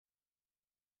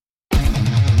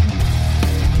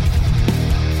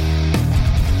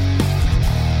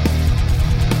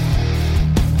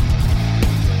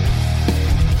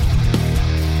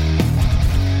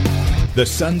The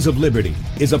Sons of Liberty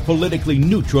is a politically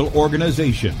neutral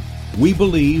organization. We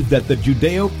believe that the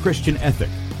Judeo-Christian ethic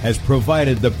has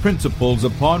provided the principles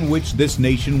upon which this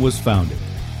nation was founded.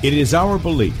 It is our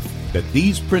belief that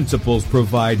these principles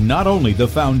provide not only the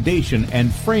foundation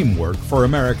and framework for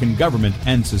American government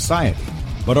and society,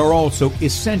 but are also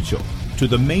essential to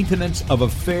the maintenance of a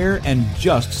fair and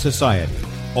just society.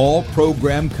 All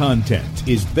program content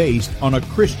is based on a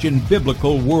Christian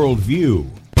biblical worldview.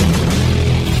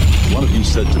 One of you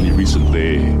said to me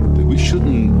recently that we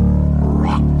shouldn't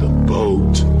rock the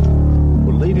boat.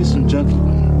 Well, ladies and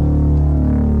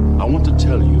gentlemen, I want to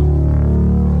tell you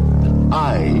that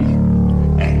I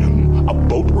am a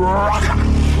boat rocker.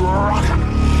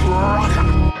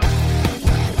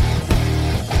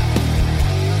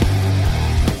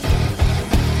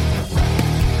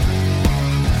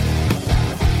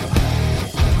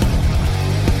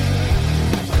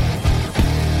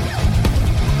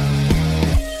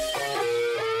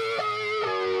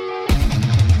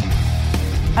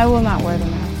 I will not wear the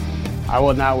mask. I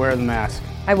will not wear the mask.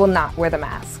 I will not wear the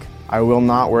mask. I will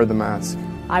not wear the mask.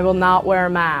 I will not wear a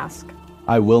mask.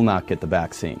 I will not get the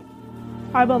vaccine.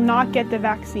 I will not get the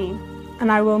vaccine.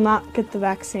 And I will not get the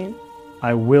vaccine.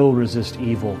 I will resist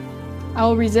evil. I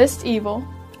will resist evil.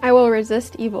 I will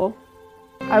resist evil.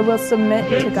 I will submit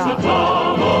to God.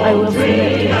 I will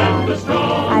submit to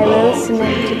God. I will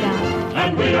submit to God.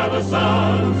 And we are the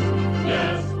sons.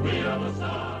 Yes, we are the sons.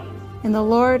 In the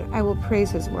Lord I will praise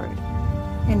His word.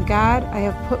 In God I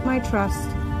have put my trust,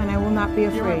 and I will not be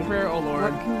afraid. Hear my prayer, O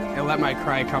Lord, and let my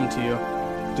cry come to you.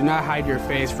 Do not hide your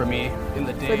face from me in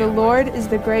the day. For the Lord is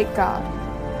the great God,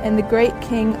 and the great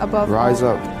King above all. Rise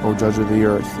up, O Judge of the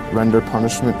earth, render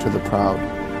punishment to the proud.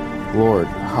 Lord,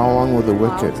 how long will the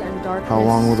wicked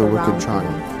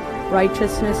triumph?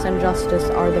 Righteousness and justice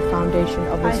are the foundation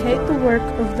of His I hate the work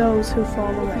of those who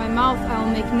fall away. With my mouth I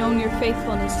will make known your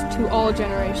faithfulness to all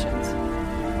generations.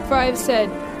 For I have said,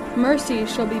 mercy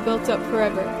shall be built up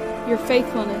forever. Your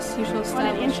faithfulness you shall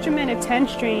establish. On an instrument of 10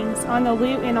 strings, on the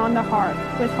lute and on the harp,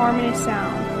 with harmonious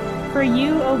sound. For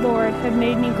you, O Lord, have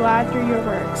made me glad through your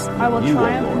works. I will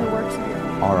triumph in the works of your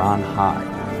hands. Are on high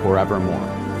forevermore.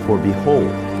 For behold,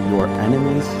 your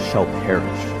enemies shall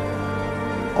perish.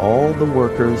 All the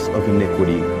workers of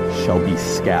iniquity shall be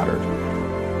scattered.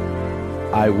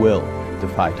 I will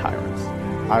defy tyrants.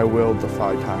 I will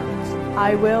defy tyrants.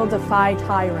 I will defy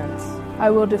tyrants. I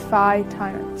will defy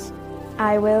tyrants.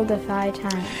 I will defy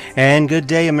tyrants. And good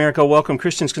day, America. Welcome,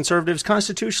 Christians, conservatives,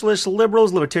 constitutionalists,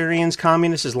 liberals, libertarians,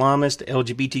 communists, Islamists,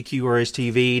 LGBTQ,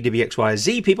 RSTV,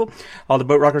 WXYZ people. All the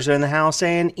boat rockers are in the house,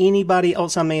 and anybody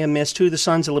else I may have missed to the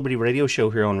Sons of Liberty radio show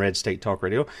here on Red State Talk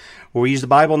Radio, where we use the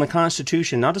Bible and the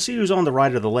Constitution, not to see who's on the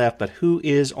right or the left, but who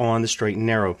is on the straight and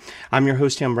narrow. I'm your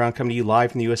host, Tim Brown, coming to you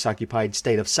live from the U.S.-occupied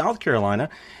state of South Carolina,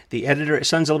 the editor at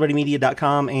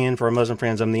sonsoflibertymedia.com, and for our Muslim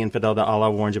friends, I'm the infidel that Allah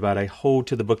warns about. I hold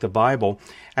to the book, the Bible,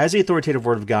 as the authoritative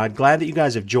Word of God. Glad that you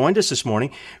guys have joined us this morning.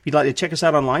 If you'd like to check us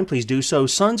out online, please do so.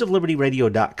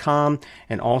 sonsoflibertyradio.com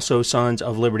and also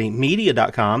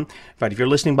sonsoflibertymedia.com. In fact, if you're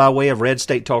listening by way of Red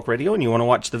State Talk Radio and you want to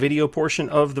watch the video portion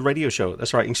of the radio show,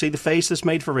 that's right, you can see the face that's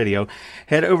made for video,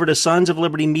 head over to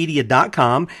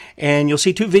sonsoflibertymedia.com and you'll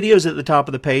see two videos at the top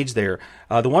of the page there.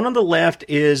 The one on the left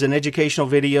is an educational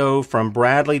video from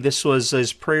Bradley. This was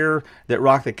his prayer that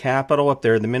rocked the Capitol up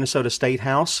there in the Minnesota State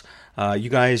House. You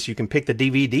guys, you can pick the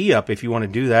DVD up if you want to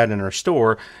do that in our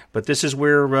store. But this is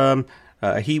where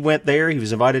he went there. He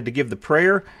was invited to give the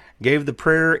prayer, gave the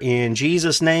prayer in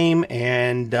Jesus' name.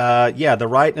 And the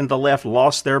right and the left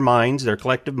lost their minds, their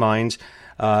collective minds,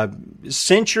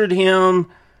 censured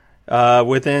him.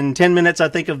 Within 10 minutes, I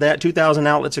think of that, 2,000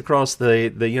 outlets across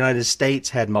the United States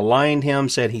had maligned him,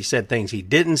 said he said things he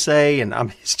didn't say, and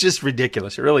it's just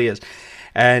ridiculous. It really is.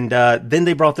 And then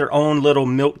they brought their own little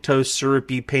milquetoast,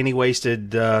 syrupy,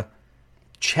 panty-waisted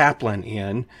chaplain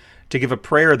in to give a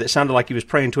prayer that sounded like he was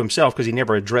praying to himself because he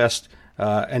never addressed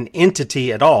an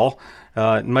entity at all,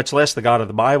 much less the God of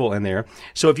the Bible in there.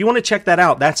 So if you want to check that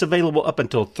out, that's available up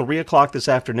until 3 o'clock this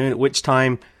afternoon, at which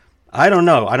time, I don't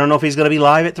know. I don't know if he's going to be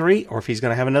live at 3 or if he's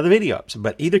going to have another video up.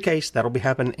 But either case, that'll be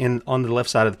happening on the left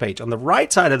side of the page. On the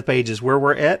right side of the page is where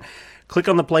we're at. Click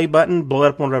on the play button, blow it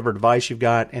up on whatever device you've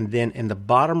got, and then in the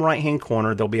bottom right-hand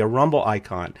corner, there'll be a Rumble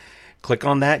icon. Click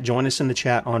on that. Join us in the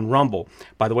chat on Rumble.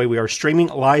 By the way, we are streaming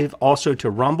live also to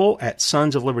Rumble at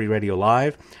Sons of Liberty Radio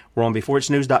Live. We're on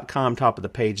beforeitsnews.com, top of the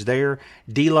page there.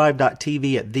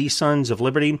 DLive.tv at The Sons of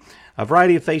Liberty. A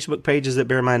variety of Facebook pages that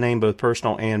bear my name, both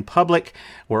personal and public.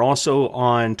 We're also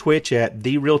on Twitch at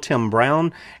The Real Tim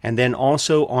Brown, and then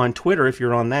also on Twitter, if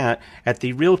you're on that, at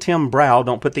The Real Tim Brow.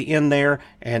 Don't put the N there,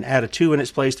 and add a 2 in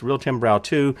its place, The Real Tim Brow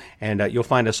 2, and you'll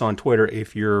find us on Twitter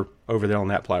if you're over there on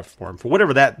that platform, for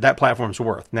whatever that platform's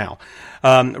worth. Now,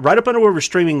 right up under where we're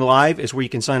streaming live is where you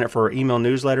can sign up for our email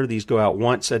newsletter. These go out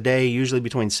once a day, usually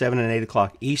between 7 and 8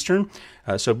 o'clock Eastern.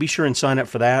 So be sure and sign up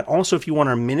for that. Also, if you want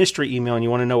our ministry email and you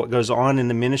want to know what goes on in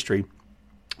the ministry,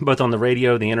 both on the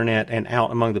radio, the internet, and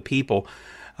out among the people,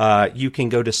 you can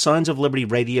go to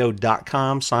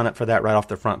sonsoflibertyradio.com, sign up for that right off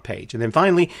the front page. And then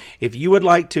finally, if you would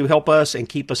like to help us and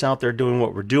keep us out there doing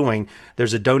what we're doing,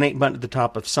 there's a donate button at the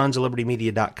top of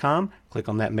sonsoflibertymedia.com. Click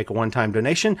on that and make a one-time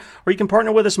donation. Or you can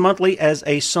partner with us monthly as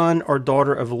a son or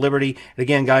daughter of liberty. And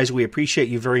again, guys, we appreciate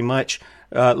you very much.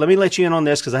 Let me let you in on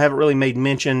this because I haven't really made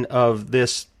mention of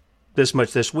this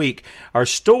much this week. Our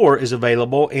store is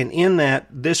available, and in that,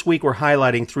 this week we're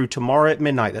highlighting through tomorrow at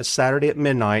midnight, that's Saturday at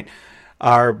midnight,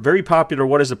 our very popular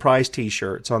What is the Price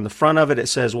t-shirts. On the front of it, it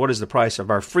says, what is the price of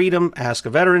our freedom? Ask a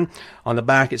veteran. On the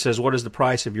back, it says, what is the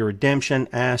price of your redemption?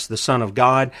 Ask the Son of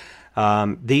God.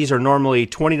 These are normally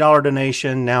 $20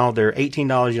 donation. Now they're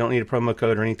 $18. You don't need a promo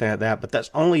code or anything like that, but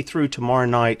that's only through tomorrow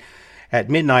night at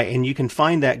midnight, and you can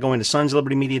find that going to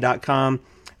sonsoflibertymedia.com.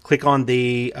 Click on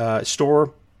the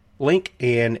store link,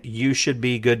 and you should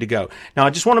be good to go. Now, I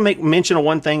just want to make mention of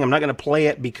one thing. I'm not going to play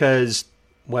it because,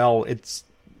 well, it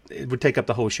would take up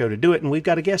the whole show to do it, and we've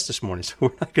got a guest this morning, so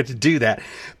we're not going to do that.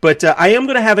 But I am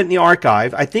going to have it in the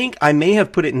archive. I think I may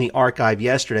have put it in the archive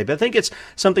yesterday, but I think it's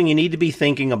something you need to be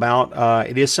thinking about.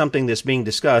 It is something that's being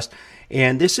discussed,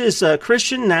 and this is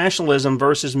Christian nationalism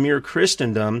versus mere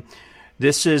Christendom.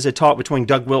 This is a talk between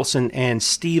Doug Wilson and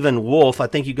Stephen Wolfe. I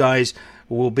think you guys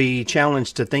will be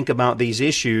challenged to think about these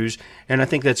issues, and I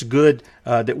think that's good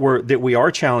that we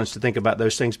are challenged to think about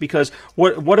those things, because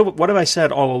what have I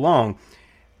said all along?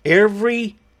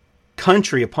 Every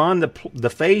country upon the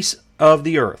face of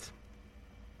the earth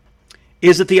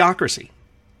is a theocracy,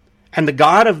 and the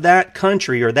God of that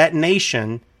country or that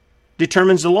nation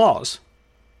determines the laws.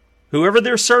 Whoever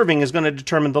they're serving is going to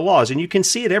determine the laws, and you can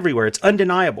see it everywhere. It's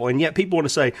undeniable, and yet people want to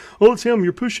say, oh, Tim,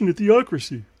 you're pushing a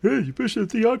theocracy. Hey, you're pushing a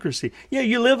theocracy. Yeah,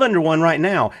 you live under one right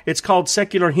now. It's called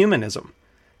secular humanism.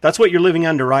 That's what you're living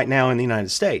under right now in the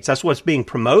United States. That's what's being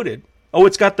promoted. Oh,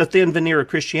 it's got the thin veneer of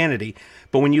Christianity,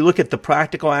 but when you look at the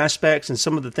practical aspects and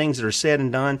some of the things that are said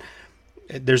and done,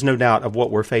 there's no doubt of what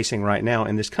we're facing right now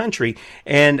in this country,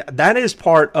 and that is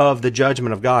part of the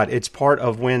judgment of God. It's part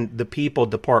of when the people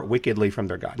depart wickedly from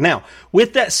their God. Now,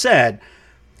 with that said,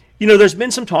 there's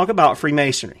been some talk about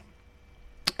Freemasonry,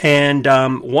 and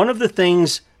one of the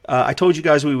things I told you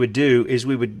guys we would do is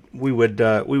we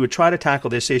would try to tackle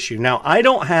this issue. Now, I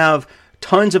don't have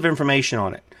tons of information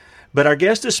on it, but our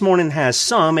guest this morning has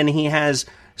some, and he has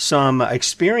some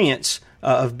experience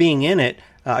of being in it.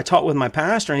 I talked with my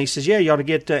pastor, and he says, yeah, you ought to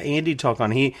get Andy to talk on.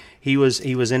 He was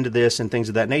into this and things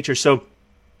of that nature. So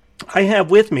I have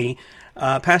with me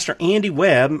Pastor Andy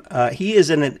Webb. He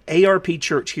is in an ARP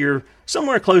church here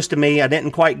somewhere close to me. I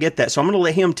didn't quite get that, so I'm going to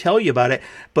let him tell you about it.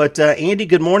 But Andy,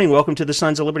 good morning. Welcome to the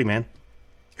Sons of Liberty, man.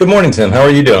 Good morning, Tim. How are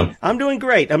you doing? I'm doing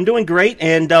great.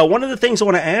 And one of the things I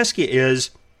want to ask you is,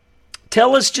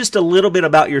 tell us just a little bit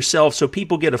about yourself so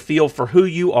people get a feel for who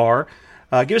you are.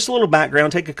 Give us a little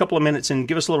background. Take a couple of minutes and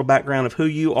give us a little background of who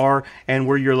you are and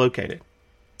where you're located.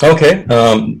 Okay.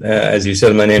 As you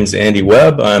said, my name is Andy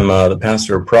Webb. I'm the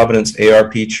pastor of Providence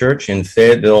ARP Church in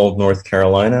Fayetteville, North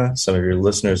Carolina. Some of your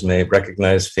listeners may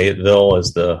recognize Fayetteville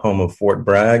as the home of Fort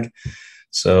Bragg.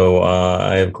 So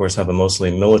I, of course, have a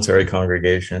mostly military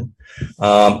congregation.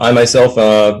 I myself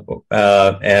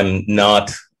am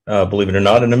not, believe it or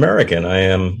not, an American. I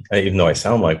am, even though I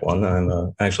sound like one,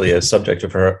 I'm actually a subject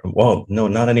of her. Well, no,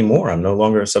 not anymore. I'm no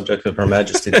longer a subject of Her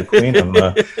Majesty the Queen. I'm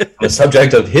a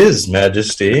subject of His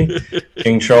Majesty,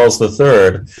 King Charles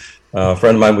III. A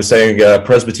friend of mine was saying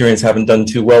Presbyterians haven't done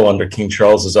too well under King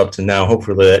Charles up to now.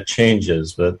 Hopefully that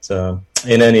changes. But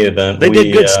in any event, they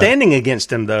did good standing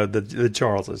against him, though, the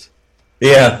Charleses.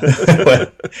 Yeah.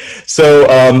 So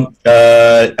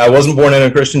I wasn't born in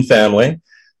a Christian family.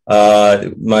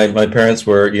 My parents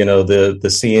were, the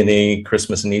C&E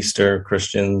Christmas and Easter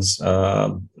Christians.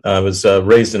 I was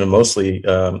raised in a mostly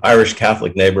Irish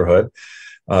Catholic neighborhood.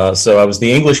 So I was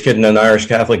the English kid in an Irish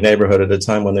Catholic neighborhood at a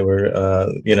time when they were,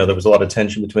 there was a lot of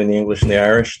tension between the English and the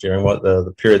Irish during what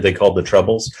the period they called the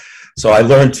Troubles. So I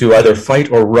learned to either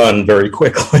fight or run very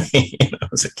quickly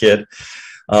as a kid.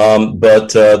 But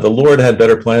the Lord had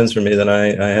better plans for me than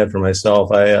I had for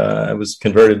myself. I was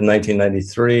converted in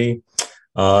 1993.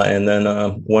 And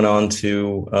then went on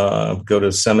to go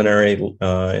to seminary in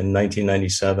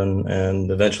 1997,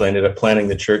 and eventually ended up planting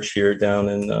the church here down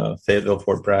in Fayetteville,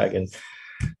 Fort Bragg in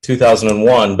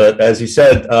 2001. But as you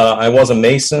said, I was a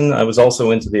Mason. I was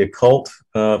also into the occult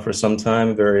for some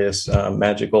time, various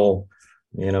magical,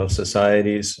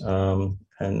 societies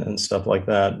and stuff like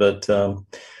that. But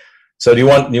so do you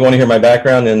want to hear my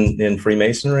background in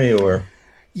Freemasonry, or?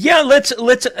 Yeah, let's.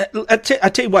 I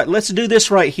tell you what. Let's do this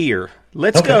right here.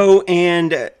 Let's go,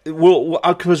 and we'll,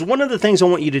 because one of the things I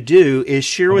want you to do is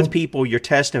share with people your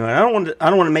testimony. I don't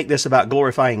want to make this about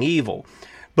glorifying evil,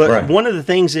 but one of the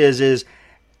things is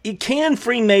can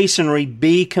Freemasonry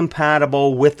be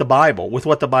compatible with the Bible, with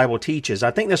what the Bible teaches?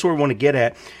 I think that's where we want to get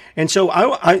at. And so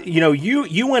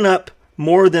you went up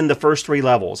more than the first three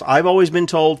levels. I've always been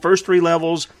told first three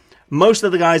levels. Most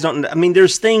of the guys don't. I mean,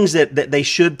 there's things that they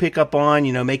should pick up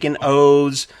on. Making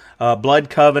oaths, blood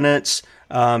covenants.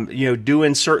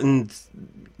 Doing certain,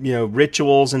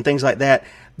 rituals and things like that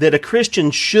a Christian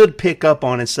should pick up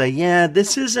on and say, yeah,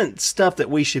 this isn't stuff that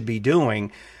we should be doing.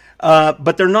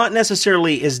 But they're not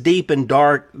necessarily as deep and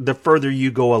dark the further you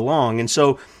go along. And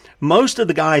so most of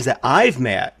the guys that I've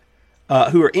met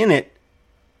who are in it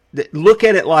look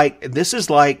at it like this is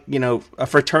like, a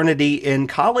fraternity in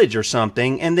college or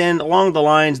something. And then along the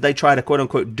lines, they try to, quote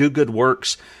unquote, do good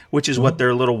works, which is what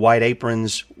their little white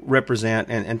aprons represent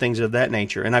and things of that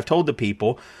nature. And I've told the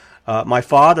people, my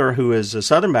father, who is a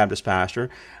Southern Baptist pastor,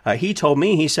 he told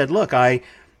me, he said, look,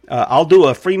 I'll do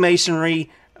a Freemasonry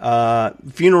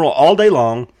funeral all day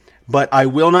long, but I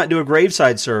will not do a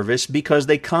graveside service because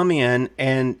they come in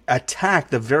and attack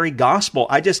the very gospel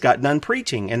I just got done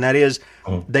preaching. And that is,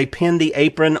 they pin the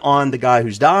apron on the guy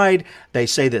who's died. They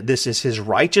say that this is his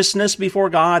righteousness before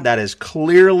God. That is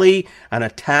clearly an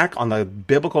attack on the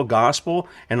biblical gospel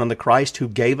and on the Christ who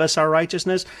gave us our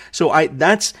righteousness. So I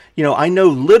know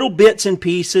little bits and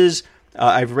pieces.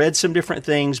 I've read some different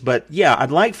things, but yeah,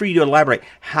 I'd like for you to elaborate.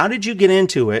 How did you get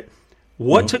into it?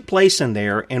 What took place in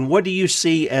there, and what do you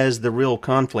see as the real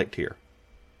conflict here?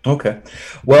 Okay.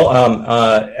 Well,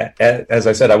 as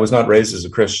I said, I was not raised as a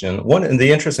Christian. And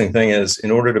the interesting thing is, in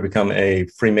order to become a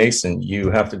Freemason, you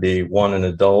have to be, one, an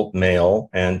adult male,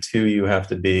 and two, you have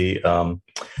to be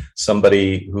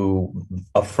somebody who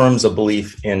affirms a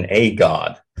belief in a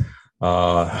God.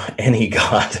 Any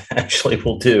God actually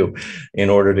will do in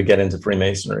order to get into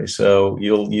Freemasonry. So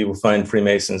you'll find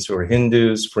Freemasons who are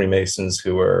Hindus, Freemasons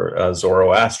who are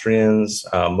Zoroastrians,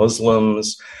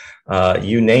 Muslims,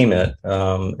 you name it,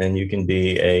 and you can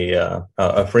be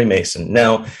a Freemason.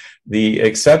 Now, the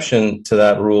exception to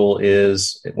that rule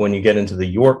is when you get into the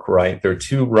York Rite. There are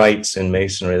two rites in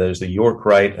Masonry. There's the York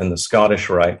Rite and the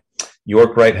Scottish Rite.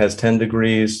 York Rite has 10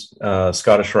 degrees.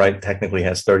 Scottish Rite technically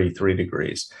has 33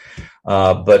 degrees.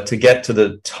 But to get to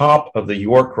the top of the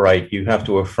York Rite, you have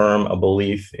to affirm a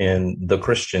belief in the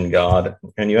Christian God,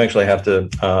 and you actually have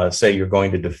to say you're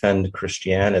going to defend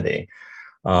Christianity.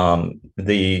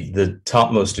 The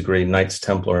topmost degree, Knights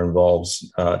Templar,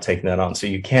 involves taking that on. So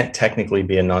you can't technically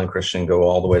be a non-Christian, go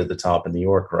all the way to the top in the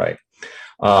York Rite.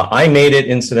 I made it,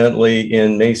 incidentally,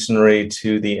 in Masonry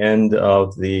to the end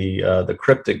of the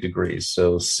cryptic degrees,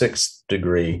 so 6th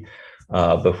degree,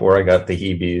 before I got the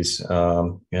heebies.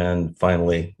 And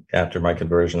finally, after my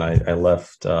conversion, I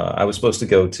left. I was supposed to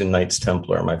go to Knights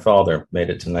Templar. My father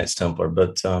made it to Knights Templar,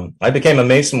 but I became a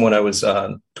Mason when I was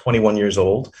 21 years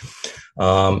old.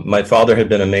 My father had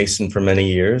been a Mason for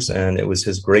many years, and it was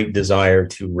his great desire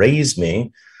to raise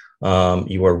me.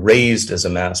 You are raised as a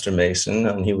Master Mason,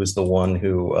 and he was the one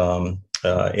who,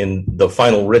 in the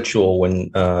final ritual, when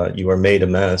you are made a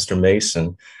Master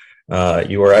Mason,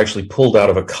 you are actually pulled out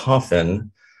of a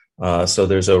coffin. So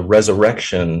there's a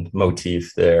resurrection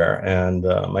motif there, and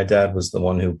my dad was the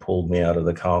one who pulled me out of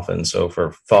the coffin. So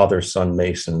for father-son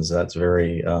Masons, that's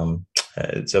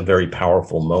it's a very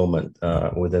powerful moment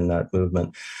within that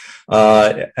movement.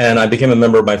 And I became a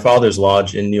member of my father's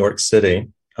lodge in New York City,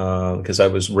 because I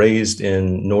was raised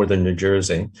in northern New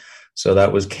Jersey. So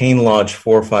that was Cane Lodge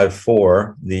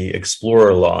 454, the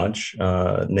Explorer Lodge,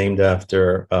 named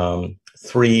after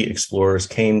 3 explorers,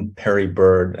 Cane, Perry,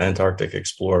 Bird, Antarctic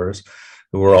explorers,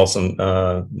 who were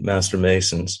also Master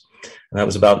Masons. And that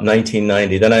was about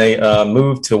 1990. Then I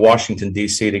moved to Washington,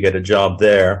 D.C. to get a job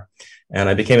there. And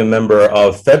I became a member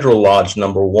of Federal Lodge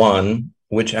number 1,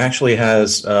 which actually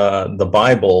has the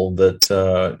Bible,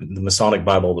 the Masonic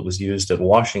Bible that was used at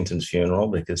Washington's funeral,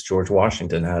 because George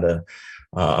Washington had a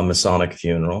Masonic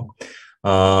funeral.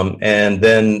 And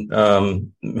then,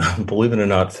 believe it or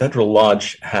not, Federal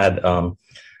Lodge had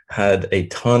had a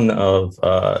ton of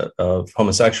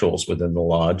homosexuals within the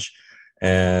lodge,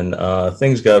 and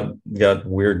things got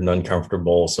weird and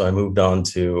uncomfortable. So I moved on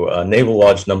to Naval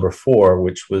Lodge number 4,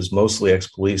 which was mostly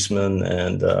ex-policemen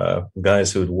and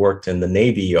guys who had worked in the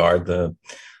Navy Yard,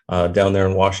 down there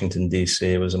in Washington,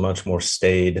 D.C. It was a much more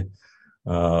staid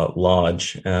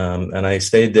lodge. And I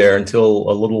stayed there until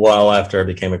a little while after I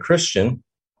became a Christian.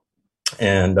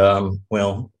 And,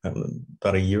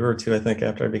 about a year or two, I think,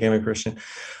 after I became a Christian.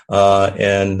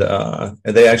 And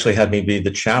they actually had me be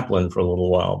the chaplain for a little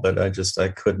while, but I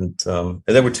couldn't,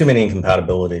 there were too many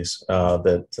incompatibilities,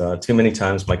 that too many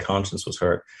times my conscience was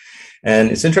hurt.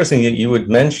 And it's interesting that you would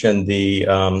mention the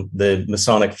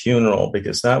Masonic funeral,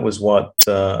 because that was what,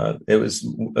 it was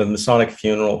a Masonic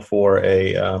funeral for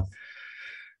a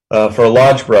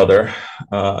lodge brother.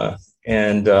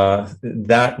 And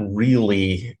that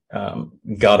really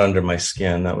got under my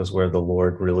skin. That was where the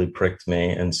Lord really pricked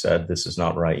me and said, "This is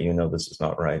not right. You know, this is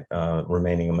not right."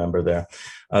 Remaining a member there,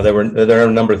 there are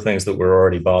a number of things that were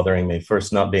already bothering me.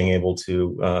 First, not being able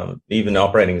to, even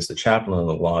operating as the chaplain in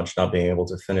the lodge, not being able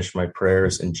to finish my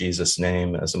prayers in Jesus'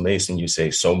 name. As a Mason, you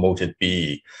say, "So mote it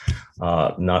be."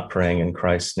 Not praying in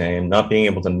Christ's name, not being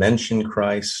able to mention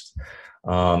Christ.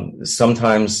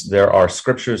 Sometimes there are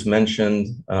scriptures mentioned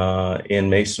in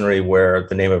Masonry where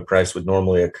the name of Christ would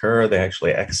normally occur. They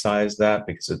actually excise that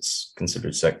because it's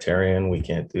considered sectarian. We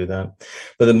can't do that.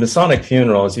 But the Masonic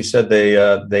funeral, as you said, they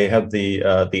have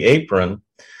the apron,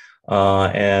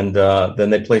 and then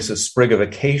they place a sprig of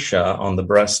acacia on the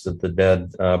breast of the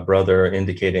dead brother,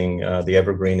 indicating the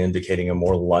evergreen, indicating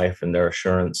immortal life and their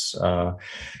assurance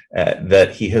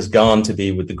that he has gone to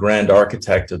be with the grand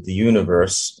architect of the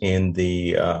universe in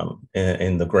the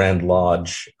Grand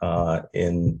Lodge,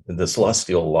 in the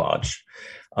Celestial Lodge.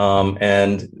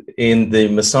 And in the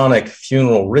Masonic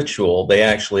funeral ritual, they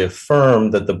actually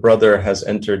affirm that the brother has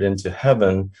entered into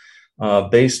heaven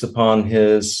based upon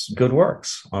his good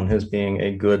works, on his being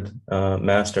a good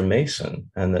master Mason,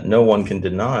 and that no one can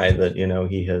deny that, you know,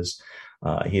 he has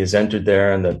entered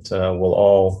there, and that we'll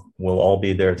all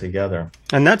be there together.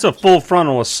 And that's a full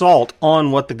frontal assault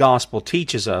on what the gospel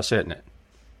teaches us, isn't it?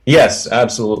 Yes,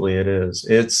 absolutely, it is.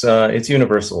 It's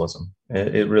universalism.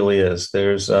 It really is.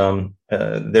 There's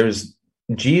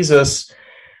Jesus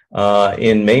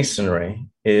in Masonry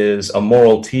is a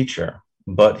moral teacher,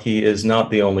 but he is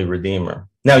not the only redeemer.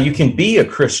 Now, you can be a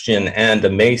Christian and a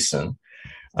Mason.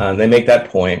 They make that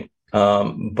point.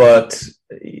 But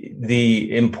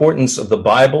the importance of the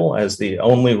Bible as the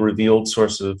only revealed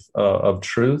source of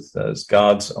truth, as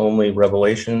God's only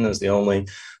revelation, as the only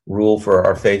rule for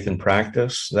our faith and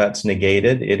practice, that's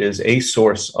negated. It is a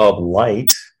source of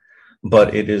light,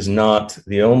 but it is not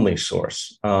the only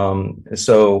source.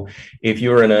 So if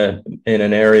you're in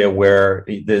an area where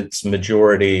it's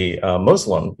majority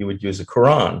Muslim, you would use a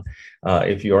Quran.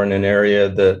 If you're in an area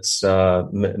that's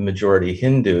majority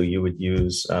Hindu, you would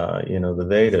use the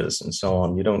Vedas and so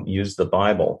on. You don't use the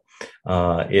Bible.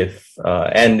 If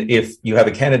you have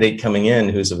a candidate coming in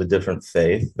who's of a different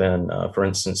faith, then for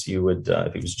instance, you would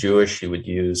if he was Jewish, you would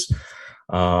use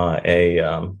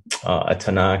a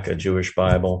Tanakh, a Jewish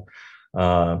Bible.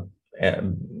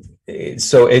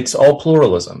 So it's all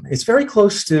pluralism. It's very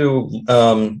close to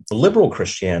liberal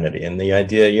Christianity, and the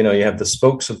idea, you have the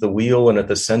spokes of the wheel, and at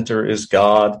the center is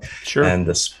God. Sure. And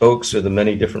the spokes are the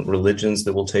many different religions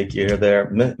that will take you there.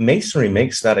 Masonry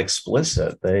makes that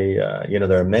explicit. They,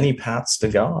 there are many paths to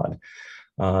God.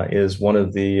 Is one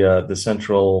of the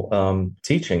central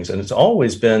teachings, and it's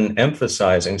always been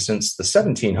emphasizing since the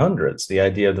 1700s the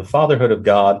idea of the fatherhood of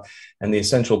God and the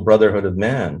essential brotherhood of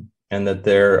man. And that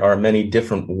there are many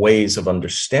different ways of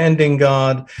understanding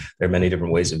God. There are many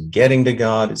different ways of getting to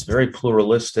God. It's very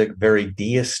pluralistic, very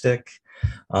deistic.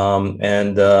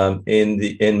 In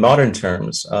modern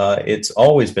terms, it's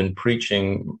always been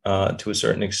preaching to a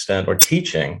certain extent, or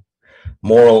teaching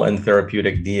moral and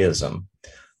therapeutic deism,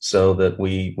 so that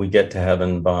we get to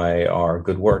heaven by our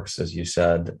good works, as you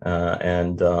said.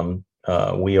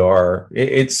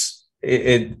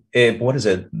 What is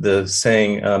it? The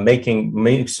saying,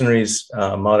 Masonry's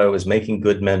motto is making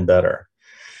good men better.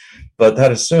 But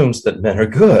that assumes that men are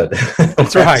good.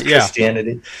 That's right. Yeah.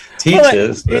 Christianity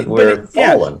teaches that we're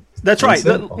fallen. Yeah, that's right.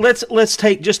 Let's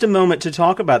take just a moment to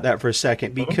talk about that for a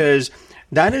second, because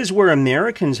that is where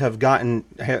Americans have gotten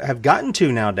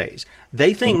to nowadays.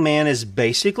 They think man is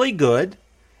basically good,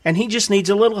 and he just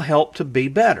needs a little help to be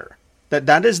better.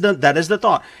 That is the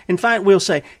thought. In fact, we'll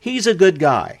say he's a good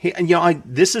guy.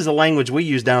 This is a language we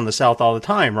use down in the South all the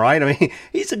time, right? I mean,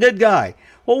 he's a good guy.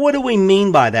 Well, what do we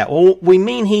mean by that? Well, we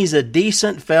mean he's a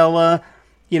decent fella.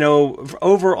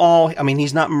 overall, I mean,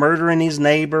 he's not murdering his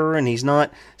neighbor and he's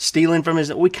not stealing from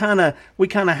his. We kind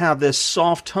of have this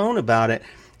soft tone about it.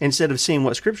 Instead of seeing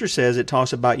what Scripture says, it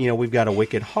talks about, we've got a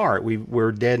wicked heart.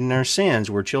 We're dead in our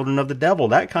sins. We're children of the devil,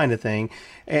 that kind of thing.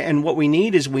 And what we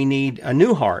need is we need a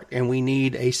new heart, and we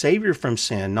need a Savior from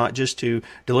sin, not just to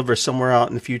deliver us somewhere out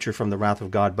in the future from the wrath of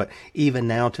God, but even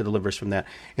now to deliver us from that.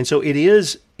 And so it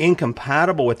is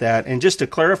incompatible with that. And just to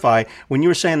clarify, when you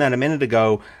were saying that a minute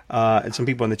ago, and some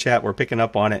people in the chat were picking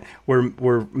up on it,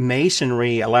 where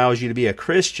Masonry allows you to be a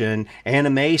Christian and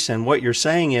a Mason, what you're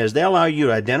saying is they allow you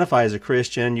to identify as a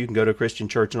Christian. You can go to a Christian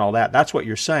church and all that. That's what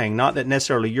you're saying. Not that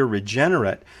necessarily you're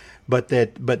regenerate, but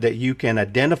that you can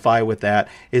identify with that.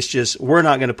 It's just we're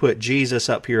not going to put Jesus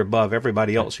up here above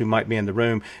everybody else who might be in the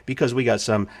room because we got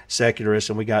some secularists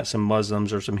and we got some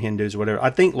Muslims or some Hindus or whatever. I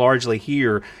think largely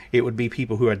here it would be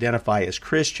people who identify as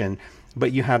Christian,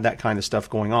 but you have that kind of stuff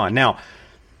going on. Now,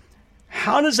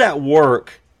 how does that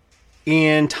work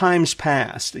in times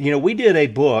past? We did a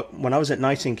book when I was at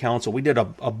Nicene Council. We did a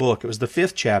book. It was the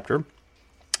 5th chapter.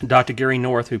 Dr. Gary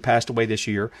North, who passed away this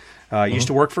year, used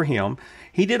to work for him.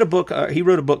 He did a book. He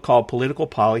wrote a book called Political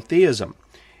Polytheism,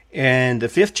 and the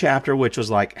 5th chapter, which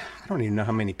was like, I don't even know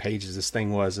how many pages this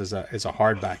thing was as a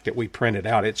hardback that we printed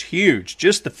out. It's huge.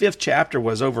 Just the 5th chapter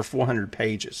was over 400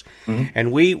 pages,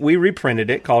 and we reprinted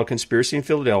it, called Conspiracy in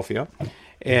Philadelphia.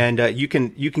 And you can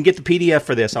get the PDF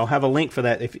for this. I'll have a link for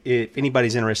that if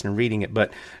anybody's interested in reading it.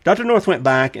 But Dr. North went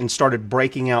back and started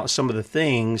breaking out some of the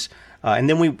things, and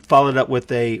then we followed up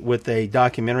with a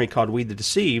documentary called We the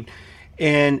Deceived,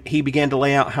 and he began to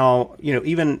lay out how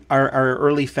even our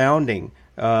early founding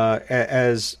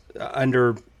as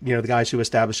under the guys who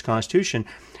established the Constitution,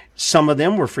 some of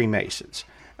them were Freemasons.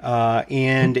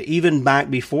 And even back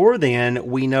before then,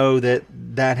 we know that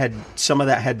some of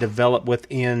that had developed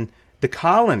within the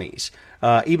colonies,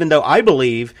 even though I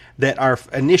believe that our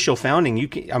initial founding,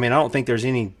 I don't think there's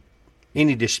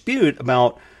any dispute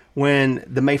about when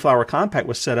the Mayflower Compact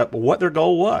was set up, what their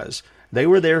goal was. They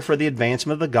were there for the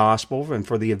advancement of the gospel and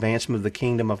for the advancement of the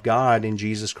kingdom of God in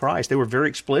Jesus Christ. They were very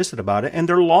explicit about it, and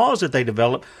their laws that they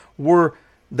developed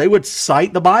they would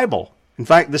cite the Bible. In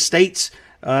fact, the states,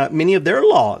 many of their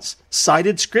laws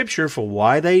cited Scripture for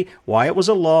why it was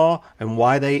a law and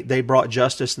why they brought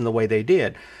justice in the way they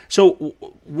did. So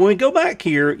when we go back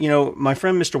here, my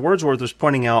friend Mr. Wordsworth was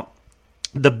pointing out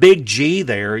the big G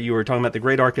there. You were talking about the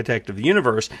great architect of the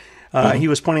universe. He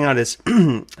was pointing out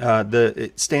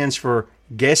it stands for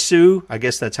Gesu. I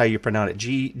guess that's how you pronounce it,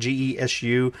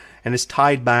 Gesu, and it's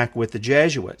tied back with the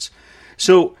Jesuits.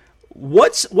 So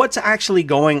what's actually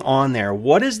going on there?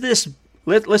 What is this?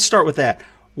 Let's start with that.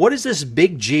 What is this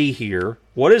big G here?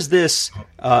 What is this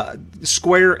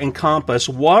square and compass?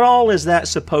 What all is that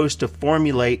supposed to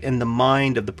formulate in the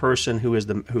mind of the person who is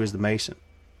the Mason?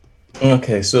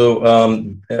 Okay, so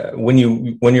when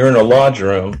you're in a lodge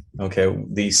room, okay,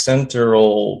 the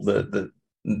central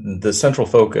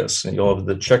focus, and you'll have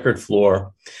the checkered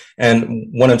floor. And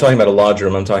when I'm talking about a lodge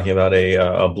room, I'm talking about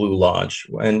a blue lodge.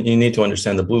 And you need to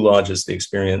understand the blue lodge is the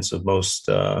experience of most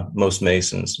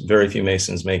Masons. Very few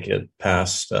Masons make it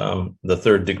past the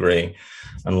 3rd degree,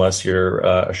 unless you're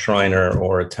a Shriner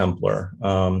or a Templar.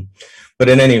 But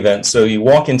in any event, so you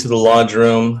walk into the lodge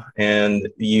room and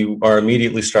you are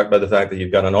immediately struck by the fact that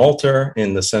you've got an altar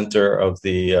in the center of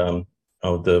the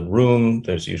room.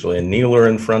 There's usually a kneeler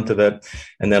in front of it.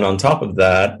 And then on top of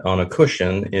that, on a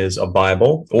cushion, is a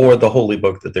Bible or the holy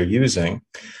book that they're using.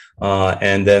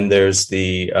 And then there's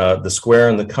the square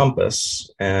and the compass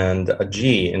and a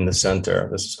G in the center.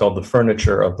 This is called the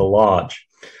furniture of the lodge.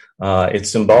 It's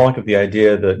symbolic of the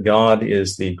idea that God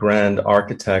is the grand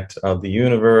architect of the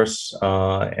universe,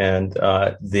 and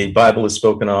the Bible is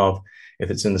spoken of, if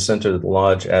it's in the center of the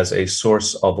lodge, as a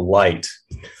source of light.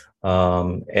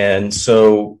 And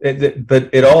so,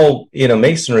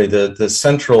 Masonry, the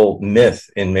central myth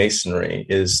in Masonry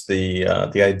is the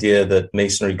idea that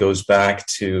Masonry goes back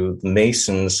to the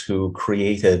Masons who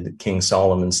created King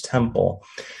Solomon's temple.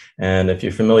 And if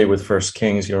you're familiar with First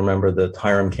Kings, you remember that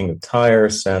Hiram, king of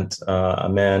Tyre, sent a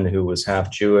man who was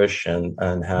half Jewish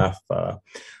and half a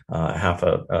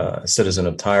citizen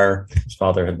of Tyre. His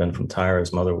father had been from Tyre,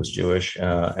 his mother was Jewish,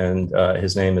 and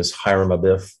his name is Hiram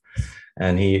Abiff.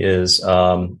 And he is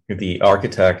the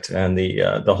architect, and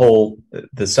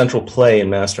the central play in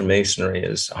Master Masonry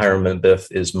is Hiram Abiff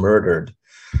is murdered,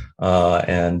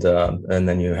 and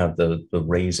then you have the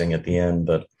raising at the end.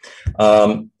 But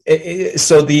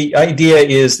so the idea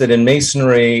is that in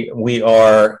Masonry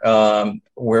we're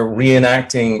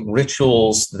reenacting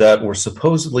rituals that were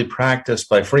supposedly practiced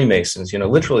by Freemasons.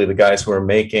 Literally the guys who are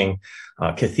making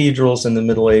cathedrals in the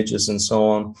Middle Ages and so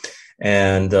on.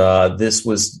 And this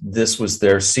was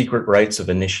their secret rites of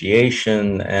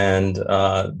initiation, and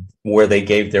where they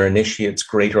gave their initiates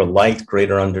greater light,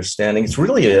 greater understanding. It's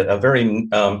really a very,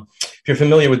 if you're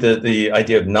familiar with the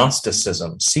idea of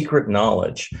Gnosticism, secret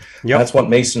knowledge, that's what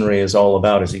Masonry is all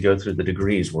about. As you go through the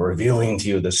degrees, we're revealing to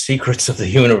you the secrets of the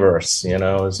universe.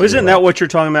 Isn't that what you're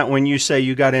talking about when you say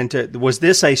you got into? Was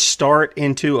this a start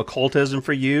into occultism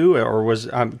for you, or was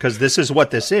because this is what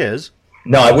this is?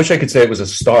 No, I wish I could say it was a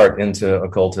start into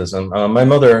occultism. My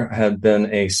mother had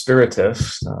been a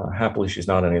spiritist. Happily, she's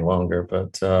not any longer,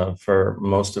 but for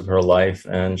most of her life.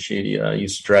 And she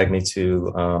used to drag me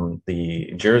to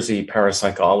the Jersey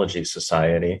Parapsychology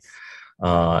Society.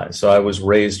 So I was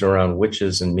raised around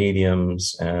witches and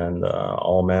mediums and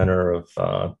all manner of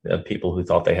people who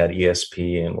thought they had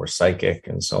ESP and were psychic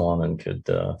and so on, and could...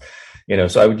 so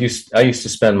I used to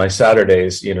spend my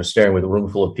Saturdays, staring with a room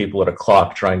full of people at a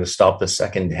clock, trying to stop the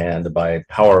second hand by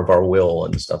power of our will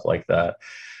and stuff like that.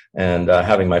 And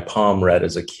having my palm read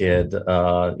as a kid,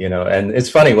 and it's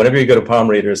funny, whenever you go to palm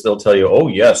readers, they'll tell you, oh,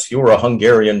 yes, you were a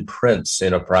Hungarian prince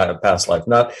in a past life.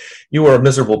 Not, you were a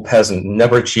miserable peasant,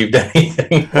 never achieved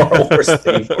anything moral or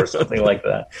safe or something like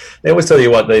that. They always tell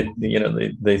you what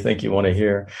they think you want to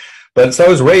hear. But so I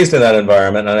was raised in that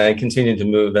environment, and I continued to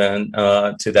move in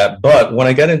to that. But when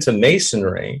I got into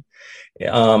Masonry,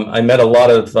 I met a lot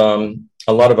of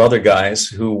other guys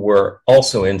who were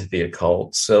also into the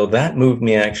occult. So that moved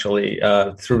me actually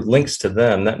through links to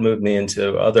them. That moved me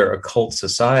into other occult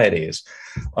societies.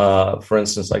 For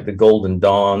instance, like the Golden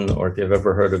Dawn, or if you've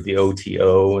ever heard of the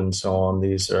OTO and so on.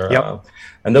 These are,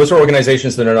 and those are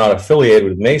organizations that are not affiliated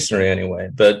with Masonry anyway.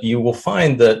 But you will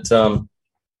find that.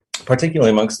 Particularly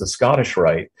amongst the Scottish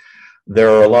Rite, there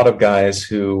are a lot of guys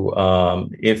who,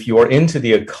 if you are into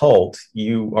the occult,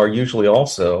 you are usually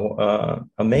also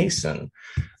a Mason.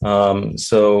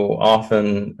 So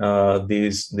often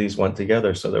these went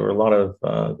together. So there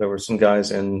were there were some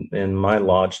guys in my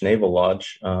lodge, Naval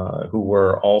Lodge, who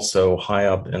were also high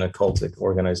up in occultic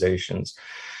organizations.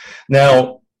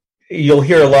 Now, you'll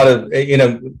hear a lot of,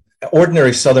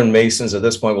 ordinary Southern Masons at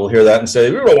this point will hear that and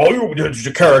say, it's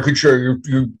a caricature,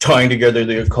 you're tying together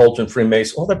the occult and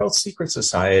Freemason. Well, they're both secret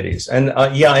societies. And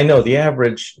I know the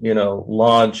average,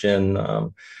 lodge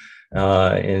in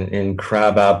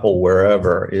Crabapple,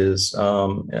 wherever is,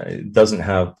 doesn't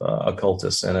have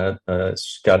occultists in it.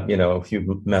 It's got, a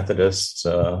few Methodists,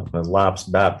 a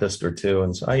lapsed Baptist or two.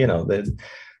 And so,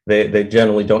 they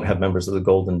generally don't have members of the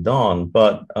Golden Dawn,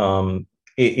 but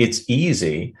it's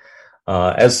easy.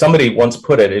 As somebody once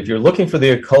put it, if you're looking for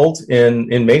the occult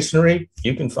in Masonry,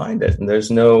 you can find it. And there's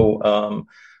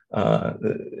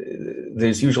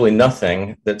there's usually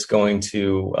nothing that's going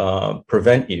to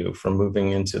prevent you from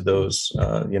moving into those,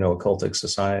 occultic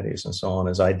societies and so on,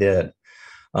 as I did.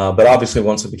 But obviously,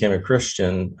 once I became a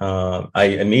Christian, I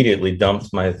immediately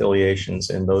dumped my affiliations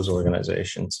in those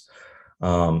organizations.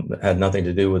 That had nothing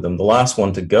to do with them. The last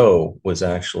one to go was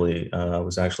actually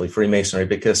Freemasonry,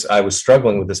 because I was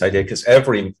struggling with this idea. Because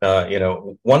every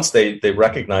once they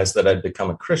recognized that I'd become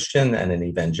a Christian and an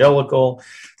evangelical,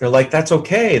 they're like, that's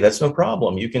okay, that's no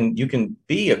problem. You can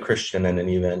be a Christian and an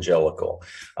evangelical.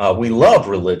 We love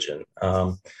religion.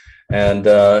 So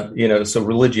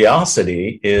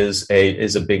religiosity is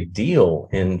a big deal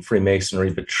in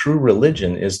Freemasonry, but true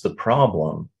religion is the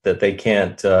problem, that they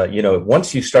can't,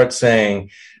 once you start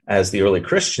saying, as the early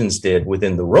Christians did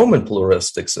within the Roman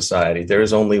pluralistic society, there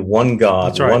is only one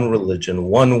God, one religion,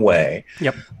 one way.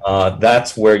 Yep.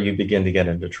 That's where you begin to get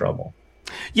into trouble.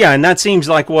 Yeah, and that seems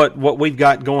like what we've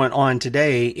got going on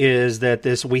today is that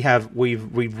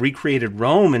we've recreated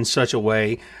Rome in such a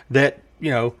way that,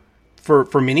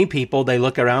 For many people, they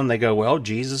look around and they go, well,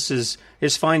 Jesus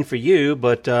is fine for you,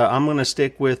 but I'm going to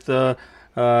stick with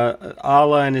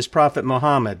Allah and his prophet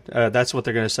Muhammad. That's what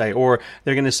they're going to say. Or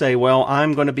they're going to say, well,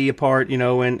 I'm going to be a part,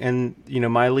 and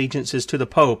my allegiance is to the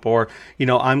Pope, or,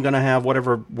 I'm going to have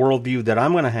whatever worldview that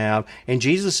I'm going to have. And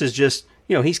Jesus is just,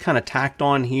 he's kind of tacked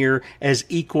on here as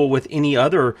equal with any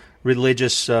other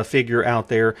religious figure out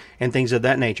there and things of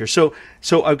that nature. So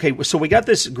we got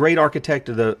this great architect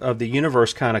of the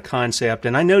universe kind of concept,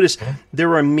 and I noticed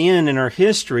there are men in our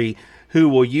history who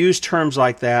will use terms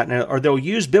like that, or they'll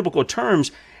use biblical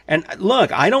terms. And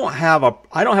look, I don't have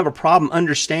a problem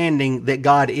understanding that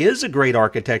God is a great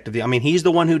architect of he's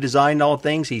the one who designed all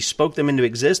things. He spoke them into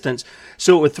existence.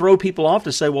 So it would throw people off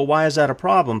to say, well, why is that a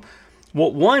problem?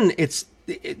 Well, one,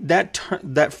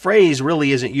 that phrase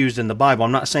really isn't used in the Bible.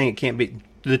 I'm not saying it can't be.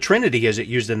 The Trinity isn't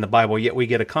used in the Bible, yet we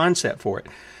get a concept for it.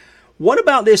 What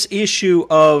about this issue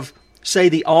of, say,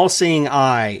 the all-seeing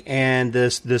eye and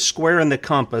the square and the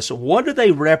compass? What do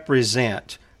they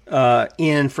represent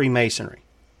in Freemasonry?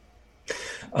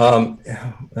 Well,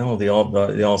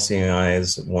 the all-seeing eye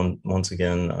is once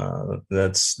again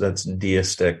that's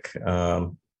deistic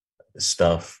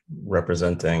stuff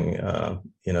representing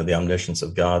the omniscience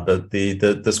of God. But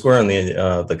the square and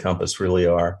the compass really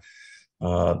are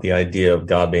the idea of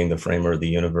God being the framer of the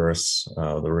universe,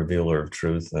 the revealer of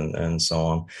truth, and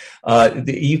so on.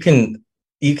 You can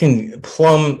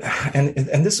plumb,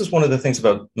 and this is one of the things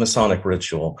about Masonic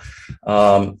ritual.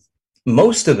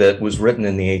 Most of it was written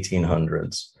in the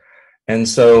 1800s. And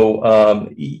so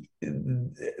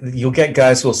you'll get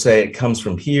guys who will say it comes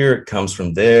from here, it comes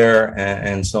from there,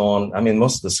 and so on. I mean,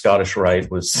 most of the Scottish Rite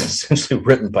was essentially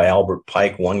written by Albert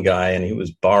Pike, one guy, and he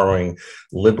was borrowing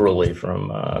liberally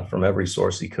from every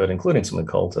source he could, including some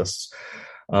occultists.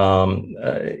 You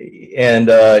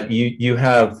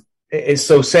have,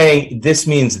 so saying this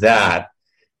means that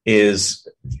is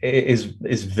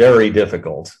very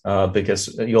difficult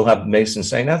because you'll have Masons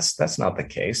saying that's not the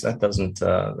case.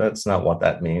 That's not what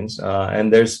that means.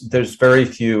 And there's very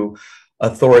few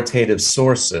authoritative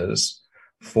sources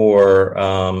for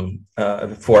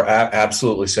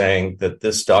absolutely saying that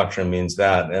this doctrine means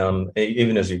that.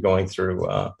 Even as you're going through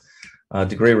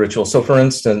degree ritual. So, for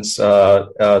instance,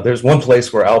 there's one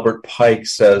place where Albert Pike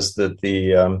says that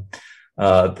the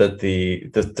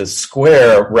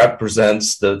square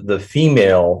represents the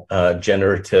female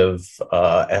generative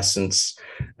essence,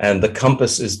 and the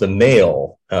compass is the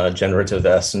male generative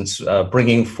essence,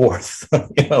 bringing forth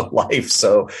life.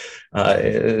 So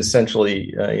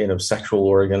essentially, sexual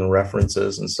organ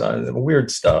references and so weird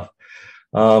stuff.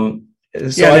 So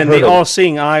and the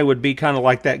all-seeing eye would be kind of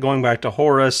like that, going back to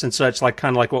Horus and such, like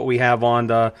kind of like what we have on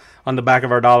the back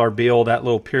of our dollar bill, that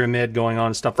little pyramid going on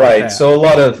and stuff like that. Right. So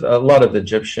a lot of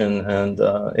Egyptian, and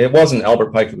it wasn't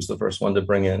Albert Pike who was the first one to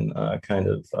bring in kind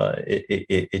of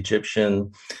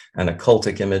Egyptian and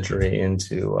occultic imagery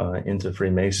into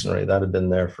Freemasonry. That had been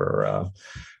there for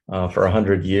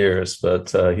 100 years,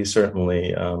 but he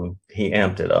certainly he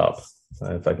amped it up,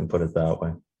 if I can put it that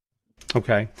way.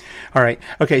 Okay. All right.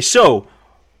 Okay. So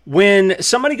when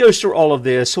somebody goes through all of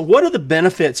this, what are the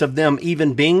benefits of them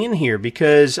even being in here?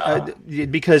 Because there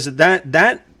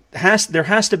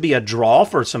has to be a draw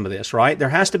for some of this, right? There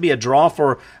has to be a draw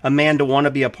for a man to want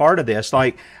to be a part of this.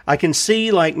 Like I can see,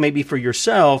 like maybe for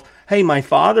yourself, hey, my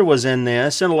father was in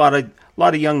this, and a lot of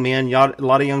young men, a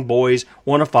lot of young boys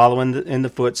want to follow in the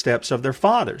footsteps of their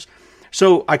fathers.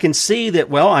 So I can see that,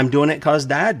 well, I'm doing it because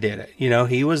Dad did it.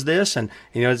 He was this, and,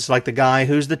 it's like the guy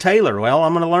who's the tailor. Well,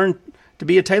 I'm going to learn to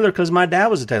be a tailor because my dad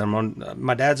was a tailor.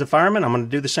 My dad's a fireman. I'm going to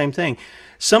do the same thing.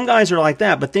 Some guys are like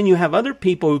that, but then you have other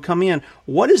people who come in.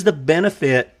 What is the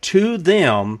benefit to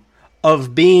them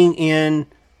of being in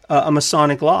a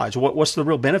Masonic lodge? What's the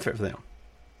real benefit for them?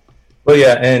 Well,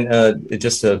 yeah, and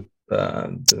just to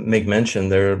make mention,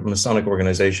 there are Masonic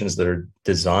organizations that are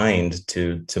designed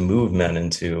to move men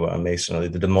into Masonry.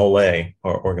 The De Molay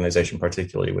organization,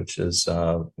 particularly, which is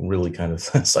really kind of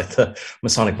it's like the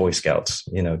Masonic Boy Scouts,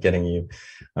 getting you,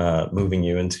 moving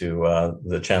you into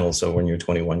the channel. So when you're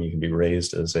 21, you can be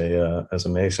raised as a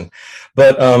Mason.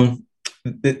 But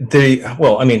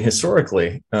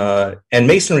historically, and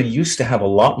Masonry used to have a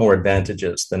lot more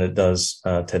advantages than it does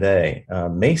today.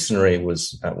 Masonry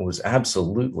was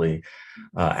absolutely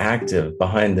active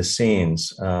behind the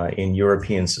scenes in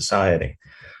European society.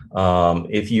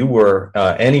 If you were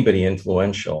anybody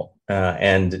influential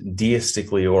and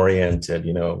deistically oriented,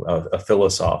 a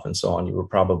philosopher and so on, you were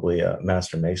probably a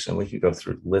Master Mason. We could go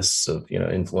through lists of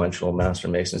influential Master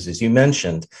Masons, as you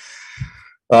mentioned.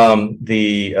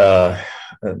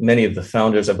 Many of the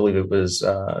founders, I believe it was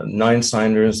 9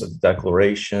 signers of the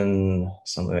Declaration,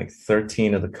 something like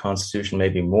 13 of the Constitution,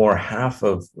 maybe more, half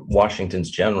of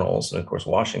Washington's generals. And of course,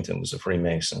 Washington was a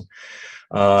Freemason.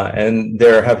 And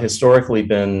there have historically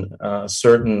been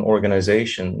certain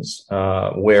organizations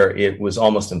where it was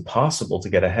almost impossible to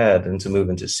get ahead and to move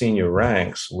into senior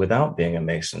ranks without being a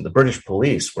Mason. The British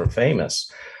police were famous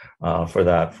for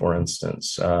that, for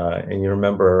instance. And you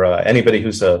remember, anybody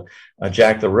who's a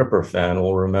Jack the Ripper fan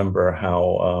will remember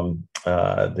how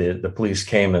the police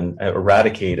came and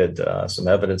eradicated some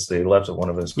evidence that he left at one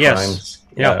of his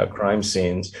crime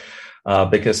scenes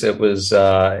because it was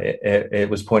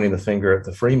pointing the finger at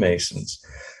the Freemasons.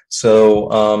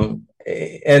 So,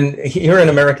 and here in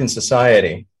American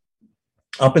society,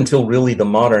 up until really the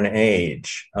modern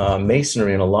age,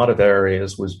 Masonry in a lot of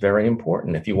areas was very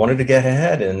important. If you wanted to get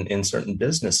ahead in certain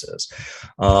businesses,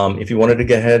 if you wanted to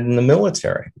get ahead in the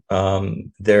military,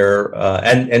 and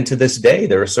to this day,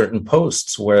 there are certain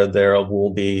posts where there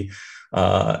will be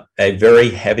a very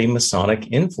heavy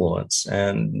Masonic influence,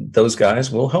 and those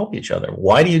guys will help each other.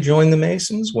 Why do you join the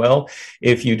Masons? Well,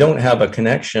 if you don't have a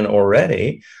connection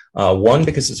already, one,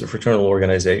 because it's a fraternal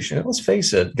organization. Let's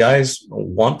face it, guys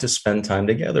want to spend time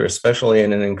together, especially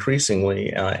in an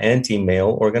increasingly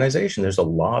anti-male organization. There's a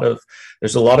lot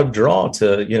of draw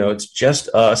to, it's just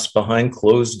us behind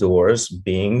closed doors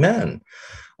being men.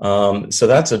 So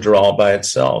that's a draw by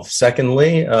itself.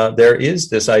 Secondly, there is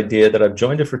this idea that I've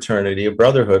joined a fraternity, a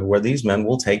brotherhood, where these men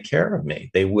will take care of me.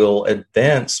 They will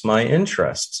advance my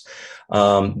interests.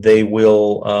 They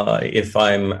will, if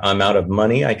I'm out of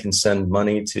money, I can send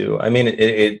money to,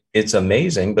 it's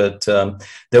amazing, but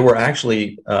there were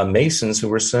actually Masons who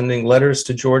were sending letters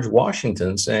to George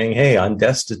Washington saying, "Hey, I'm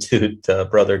destitute,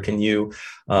 brother. Can you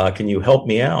help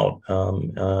me out?"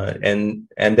 And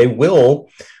they will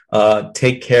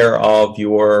take care of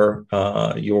your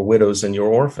widows and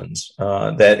your orphans.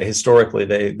 That historically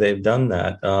they've done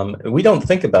that. We don't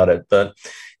think about it, but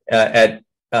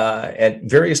at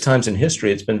various times in history,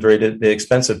 it's been very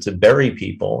expensive to bury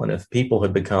people, and if people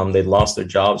had they'd lost their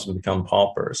jobs and become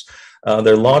paupers,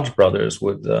 their lodge brothers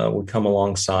would come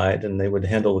alongside, and they would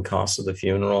handle the cost of the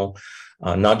funeral,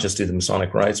 not just do the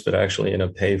Masonic rites, but actually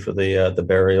pay for the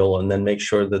burial, and then make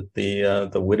sure that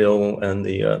the widow and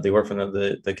the orphan of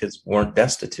the kids weren't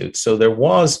destitute. So there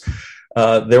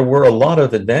were a lot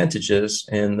of advantages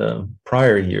in the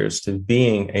prior years to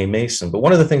being a Mason. But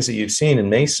one of the things that you've seen in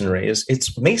Masonry is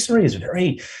Masonry is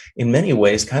very, in many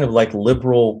ways, kind of like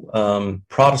liberal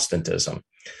Protestantism.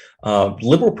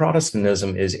 Liberal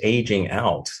Protestantism is aging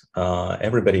out.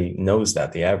 Everybody knows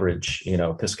that. The average,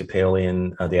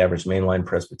 Episcopalian, the average mainline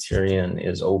Presbyterian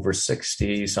is over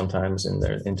 60, sometimes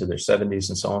into their 70s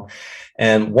and so on.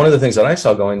 And one of the things that I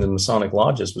saw going to the Masonic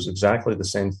lodges was exactly the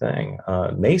same thing.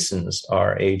 Masons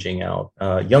are aging out.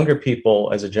 Younger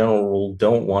people, as a general rule,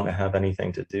 don't want to have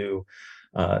anything to do.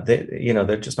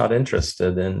 They're just not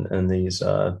interested in these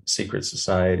secret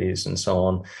societies and so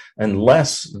on,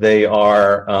 unless they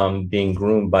are being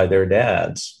groomed by their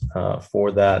dads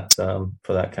for that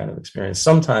kind of experience.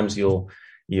 Sometimes you'll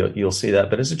see that,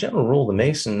 but as a general rule, the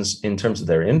Masons, in terms of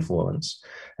their influence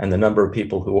and the number of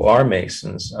people who are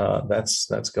Masons,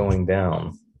 that's going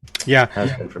down. Yeah,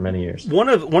 has been for many years. One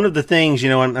of the things,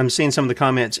 I'm seeing some of the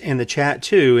comments in the chat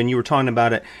too, and you were talking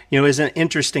about it. Isn't it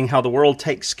interesting how the world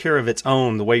takes care of its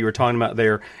own, the way you were talking about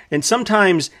there? And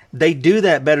sometimes they do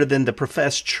that better than the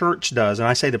professed church does. And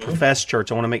I say the professed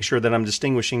church. I want to make sure that I'm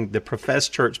distinguishing the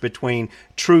professed church between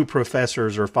true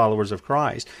professors or followers of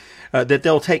Christ. That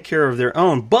they'll take care of their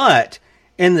own, but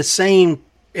in the same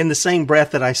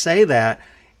breath that I say that,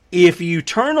 if you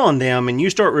turn on them and you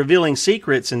start revealing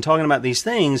secrets and talking about these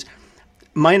things,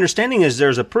 my understanding is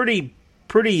there's a pretty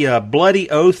bloody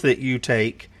oath that you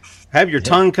take, have your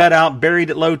tongue cut out, buried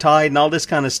at low tide, and all this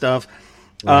kind of stuff.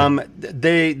 Right.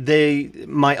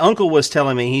 My uncle was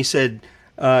telling me, he said,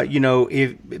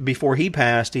 before he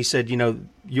passed, he said,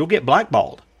 you'll get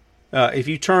blackballed if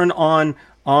you turn on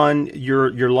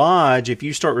your lodge, if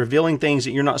you start revealing things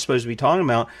that you're not supposed to be talking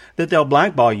about, that they'll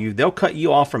blackball you. They'll cut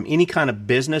you off from any kind of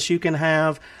business you can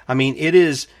have. I mean, it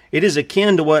is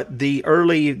akin to what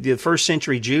the first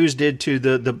century Jews did to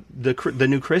the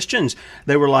new Christians.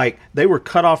 They were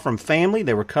cut off from family,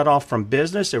 they were cut off from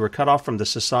business, they were cut off from the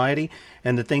society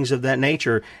and the things of that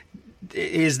nature.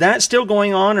 Is that still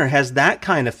going on, or has that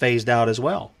kind of phased out as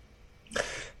well?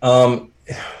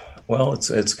 Well,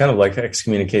 it's kind of like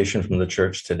excommunication from the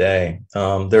church today.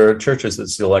 There are churches that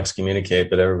still excommunicate,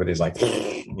 but everybody's like,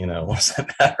 what does that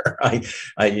matter?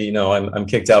 I'm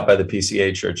kicked out by the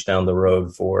PCA church down the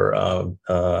road for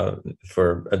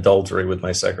adultery with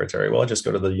my secretary. Well, I just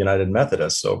go to the United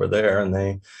Methodists over there, and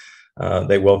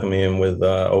they welcome me in with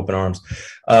open arms.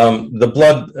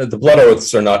 The blood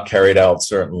oaths are not carried out,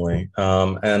 certainly,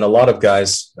 and a lot of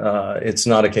guys. It's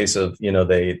not a case of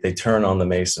they turn on the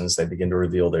Masons, they begin to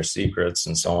reveal their secrets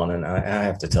and so on. And I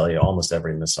have to tell you, almost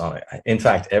every Masonic, in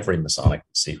fact, every Masonic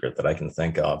secret that I can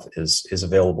think of is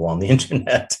available on the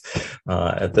internet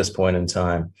at this point in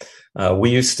time.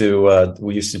 We used to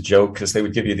joke, because they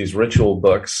would give you these ritual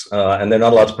books, and they're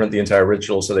not allowed to print the entire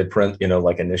ritual, so they print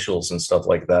like initials and stuff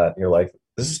like that. You're like,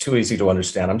 this is too easy to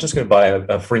understand. I'm just going to buy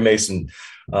a Freemason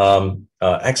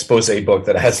expose book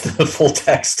that has the full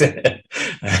text in it,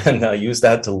 and use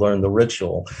that to learn the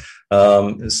ritual.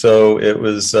 So it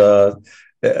was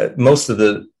most of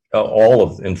the. All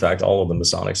of the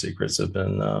Masonic secrets have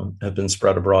been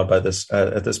spread abroad by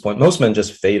at this point. Most men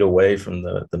just fade away from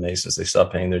the Masons. They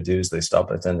stop paying their dues. They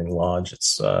stop attending lodge.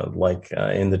 It's like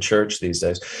in the church these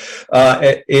days.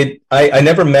 I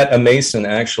never met a Mason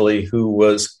actually who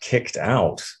was kicked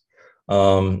out.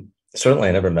 certainly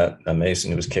I never met a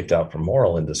Mason who was kicked out for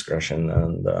moral indiscretion.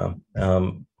 And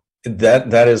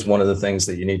that is one of the things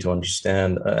that you need to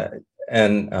understand.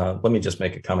 And let me just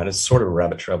make a comment. It's sort of a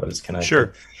rabbit trail, but it's connected.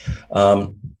 Sure.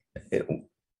 One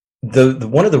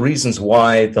of the reasons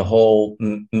why the whole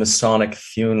Masonic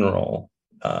funeral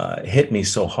hit me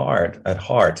so hard at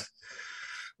heart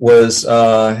was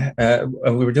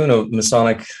we were doing a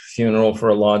Masonic funeral for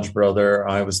a lodge brother.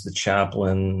 I was the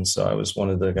chaplain, so I was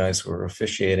one of the guys who were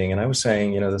officiating, and I was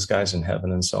saying, this guy's in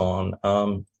heaven and so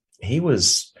on. He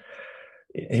was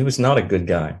not a good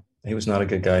guy. He was not a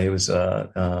good guy. He was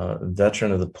a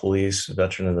veteran of the police, a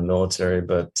veteran of the military,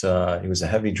 but he was a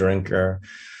heavy drinker.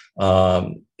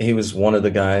 He was one of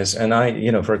the guys, and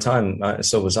for a time,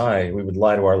 so was I. We would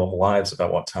lie to our little lives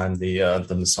about what time the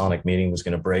Masonic meeting was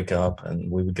going to break up,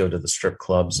 and we would go to the strip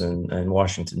clubs in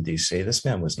Washington, D.C. This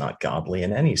man was not godly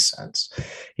in any sense.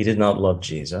 He did not love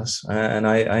Jesus, and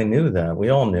I knew that. We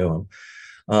all knew him.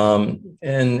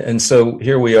 And so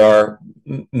here we are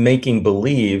making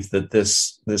believe that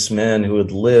this man who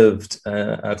had lived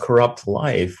a corrupt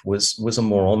life was a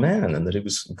moral man, and that he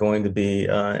was going to be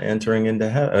entering into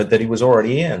heaven, that he was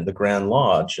already in the Grand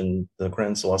Lodge and the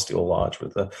Grand Celestial Lodge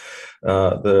with the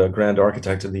Grand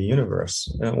Architect of the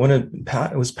universe, when it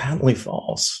was patently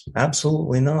false.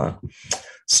 Absolutely not.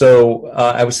 So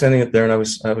I was standing up there and I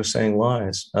was saying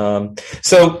lies.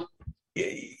 So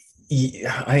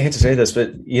I hate to say this,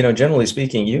 but generally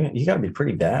speaking, you got to be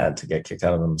pretty bad to get kicked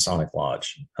out of a Masonic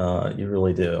lodge. You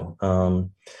really do.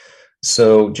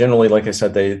 So generally, like I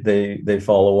said, they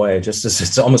fall away. Just as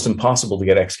it's almost impossible to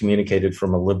get excommunicated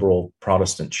from a liberal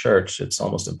Protestant church, it's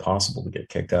almost impossible to get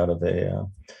kicked out of a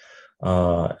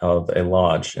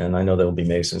lodge. And I know there will be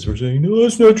Masons who are saying, no,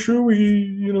 that's not true.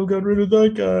 We got rid of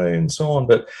that guy and so on.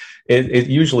 But it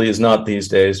usually is not these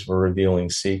days for revealing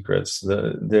secrets.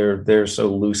 They're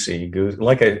so loosey-goosey.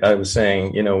 Like I was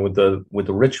saying, with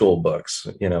the ritual books,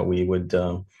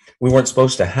 we weren't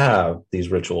supposed to have these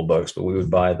ritual books, but we would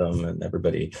buy them, and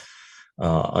everybody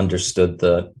understood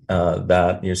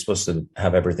that you're supposed to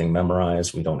have everything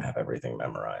memorized. We don't have everything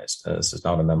memorized. This is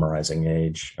not a memorizing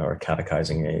age or a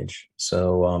catechizing age.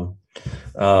 So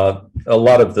a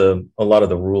lot of the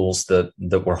rules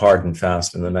that were hard and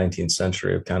fast in the 19th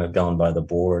century have kind of gone by the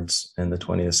boards in the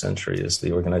 20th century as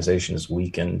the organization has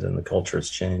weakened and the culture has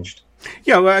changed.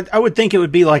 Yeah, well, I would think it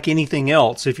would be like anything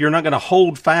else. If you're not going to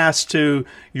hold fast to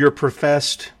your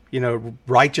professed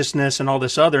righteousness and all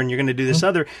this other, and you're going to do this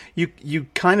other, you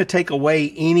kind of take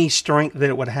away any strength that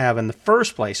it would have in the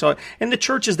first place. So, and the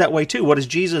church is that way too. What does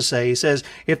Jesus say? He says,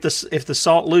 if the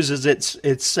salt loses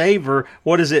its savor,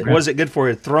 what is it? Right. What is it good for?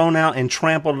 It thrown out and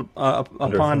trampled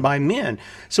upon by men.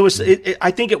 So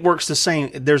I think it works the same.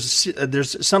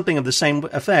 There's something of the same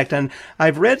effect. And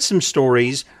I've read some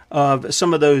stories of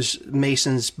some of those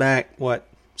Masons back,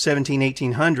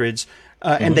 1800s.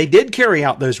 And they did carry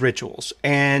out those rituals.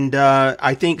 And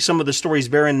I think some of the stories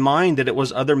bear in mind that it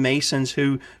was other Masons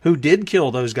who did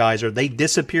kill those guys, or they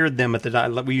disappeared them at the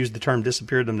time. We use the term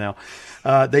disappeared them now.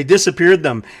 They disappeared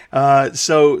them.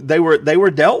 So they were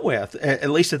dealt with, at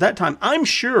least at that time. I'm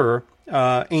sure,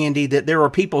 Andy, that there are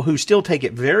people who still take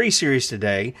it very serious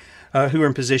today, who are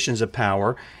in positions of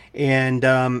power. And,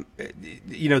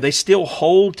 they still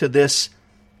hold to this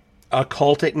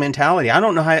occultic mentality. I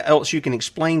don't know how else you can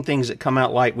explain things that come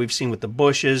out like we've seen with the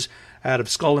Bushes out of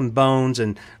Skull and Bones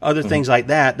and other things like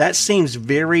that. That seems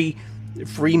very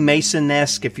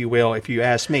Freemason-esque, if you will, if you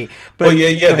ask me. But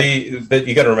well, but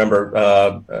you got to remember,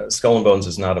 Skull and Bones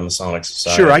is not a Masonic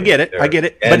society. Sure, I get it,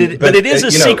 but it is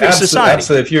a secret society.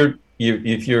 Absolutely,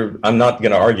 if you're, I'm not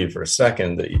going to argue for a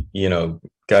second that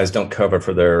guys don't cover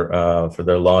for their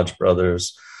lodge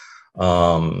brothers.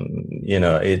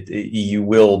 You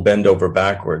will bend over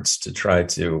backwards to try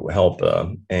to help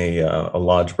a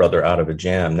lodge brother out of a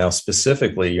jam. Now,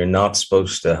 specifically, you're not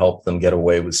supposed to help them get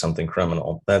away with something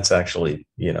criminal. That's actually,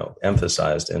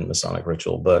 emphasized in Masonic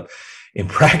ritual. But in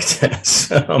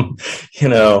practice,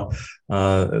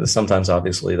 sometimes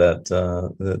obviously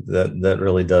that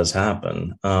really does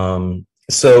happen. But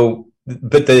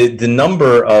the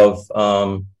number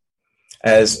of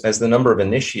as the number of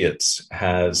initiates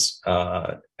has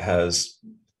gone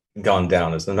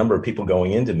down, as the number of people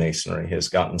going into Masonry has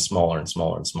gotten smaller and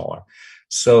smaller and smaller,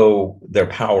 so their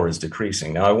power is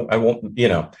decreasing. Now, I won't,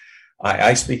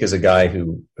 I speak as a guy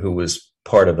who was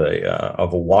part of a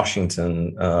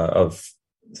Washington of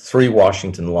 3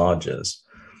 Washington lodges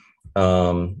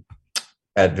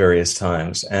at various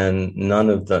times, and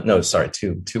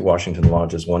two Washington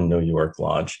lodges, 1 New York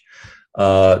lodge.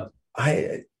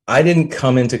 I didn't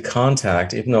come into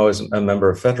contact, even though I was a member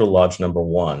of Federal Lodge number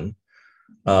 1,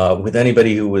 with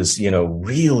anybody who was,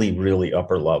 really, really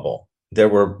upper level. There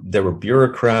were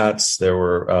bureaucrats, there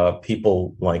were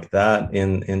people like that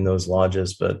in those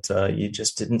lodges, but you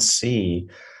just didn't see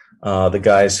the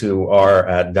guys who are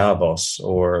at Davos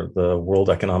or the World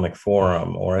Economic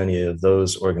Forum or any of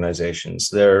those organizations.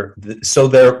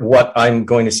 What I'm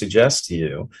going to suggest to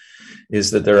you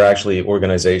is that there are actually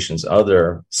organizations,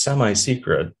 other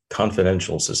semi-secret,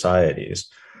 confidential societies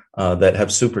that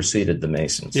have superseded the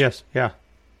Masons. Yes, yeah.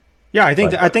 Yeah, I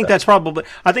think that's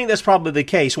probably the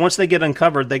case. Once they get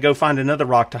uncovered, they go find another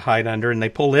rock to hide under, and they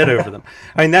pull it over them.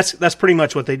 I mean, that's pretty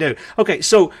much what they do. Okay,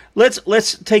 so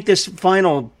let's take this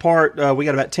final part. We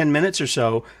got about 10 minutes or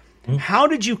so. Mm-hmm. How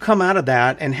did you come out of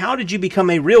that, and how did you become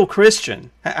a real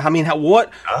Christian? I mean,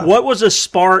 what was a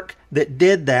spark that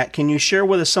did that? Can you share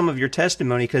with us some of your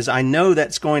testimony? Because I know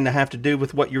that's going to have to do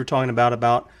with what you were talking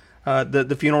about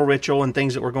the funeral ritual and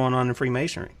things that were going on in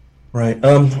Freemasonry. Right.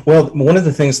 Well, one of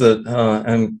the things that,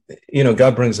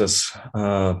 God brings us,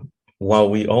 while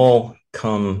we all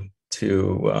come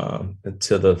to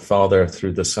the Father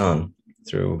through the Son,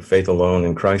 through faith alone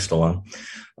in Christ alone,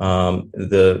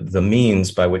 the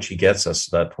means by which he gets us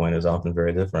to that point is often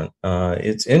very different.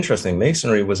 It's interesting.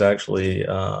 Masonry was actually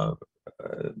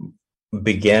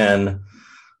began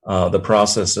the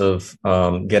process of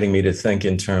getting me to think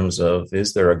in terms of,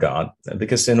 is there a God?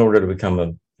 Because in order to become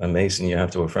a Mason, you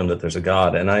have to affirm that there's a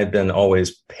God. And I've been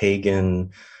always pagan,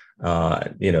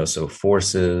 so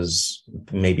forces,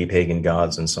 maybe pagan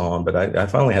gods and so on. But I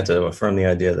finally had to affirm the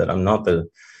idea that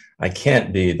I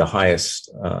can't be the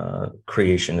highest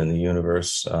creation in the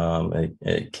universe.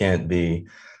 It can't be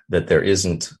that there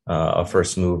isn't a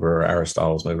first mover,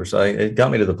 Aristotle's mover. So it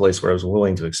got me to the place where I was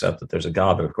willing to accept that there's a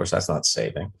God, but of course that's not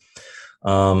saving.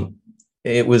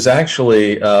 It was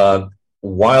actually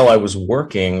while I was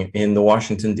working in the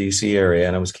Washington, D.C. area,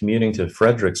 and I was commuting to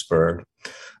Fredericksburg,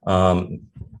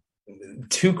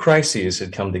 two crises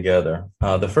had come together.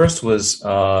 The first was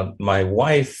my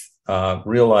wife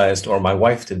realized, or my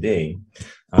wife-to-be,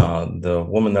 the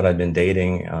woman that I'd been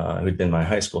dating, who'd been my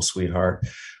high school sweetheart,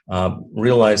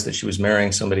 realized that she was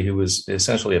marrying somebody who was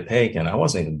essentially a pagan. I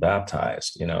wasn't even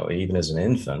baptized, even as an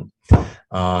infant.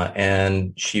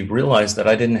 And she realized that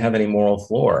I didn't have any moral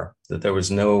floor, that there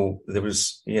was no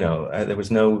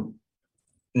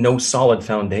solid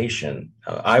foundation.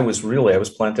 I was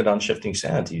planted on shifting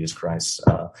sand, to use Christ's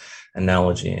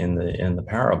analogy in the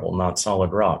parable, not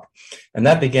solid rock. And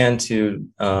that began to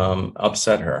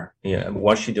upset her.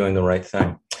 Was she doing the right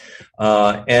thing?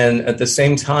 And at the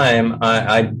same time,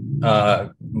 I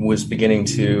was beginning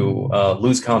to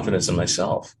lose confidence in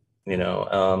myself,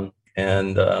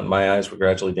 and my eyes were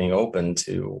gradually being opened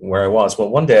to where I was. Well,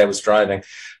 one day I was driving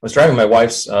my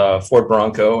wife's Ford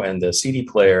Bronco and the CD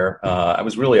player. I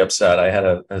was really upset. I had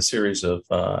a series of,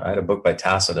 I had a book by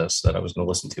Tacitus that I was going to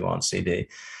listen to on CD.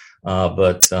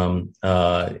 But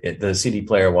the CD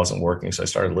player wasn't working, so I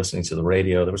started listening to the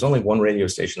radio. There was only one radio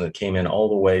station that came in all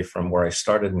the way from where I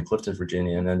started in Clifton,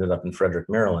 Virginia, and ended up in Frederick,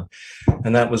 Maryland,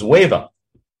 and that was WAVA,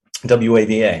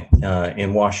 WAVA,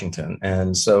 in Washington.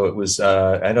 And so it was,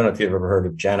 I don't know if you've ever heard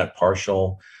of Janet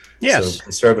Parshall. Yes, so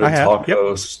conservative talk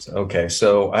host. Okay,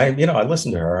 so I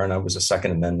listened to her, and I was a Second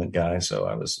Amendment guy, so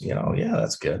I was, yeah,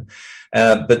 that's good.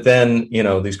 But then,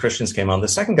 these Christians came on. The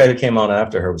second guy who came on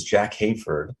after her was Jack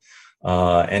Hayford,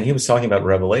 and he was talking about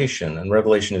Revelation. And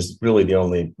Revelation is really the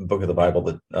only book of the Bible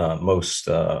that most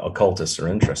occultists are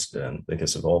interested in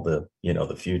because of all the,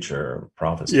 the future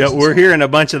prophecies. Yeah, we're hearing a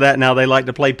bunch of that now. They like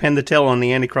to play pin the tail on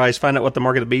the Antichrist, find out what the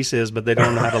mark of the beast is, but they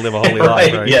don't know how to live a holy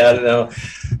life. Right? Yeah, no,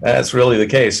 that's really the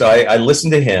case. So I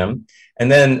listened to him. And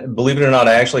then, believe it or not,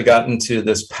 I actually got into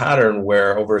this pattern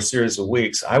where over a series of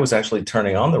weeks, I was actually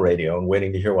turning on the radio and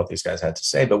waiting to hear what these guys had to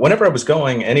say. But whenever I was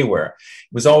going anywhere,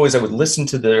 it was always, I would listen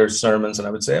to their sermons and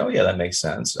I would say, oh, yeah, that makes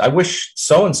sense. I wish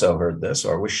so-and-so heard this,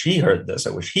 or I wish she heard this.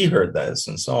 I wish he heard this,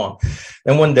 and so on.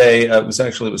 And one day, it was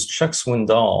Chuck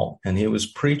Swindoll, and he was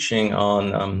preaching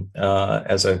on,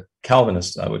 as a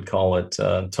Calvinist, I would call it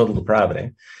total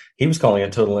depravity. He was calling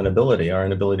it total inability, our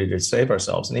inability to save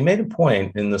ourselves. And he made a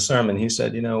point in the sermon. He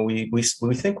said,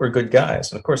 we think we're good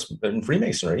guys. And of course, in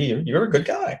Freemasonry, you're a good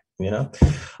guy,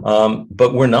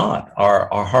 but we're not.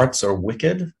 Our hearts are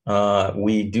wicked.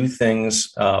 We do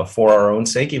things for our own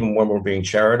sake, even when we're being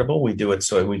charitable. We do it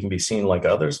so we can be seen like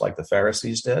others, like the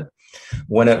Pharisees did.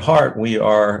 When at heart, we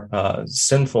are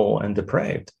sinful and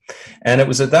depraved. And it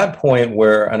was at that point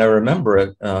where, and I remember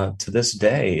it to this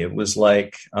day, it was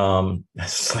like I've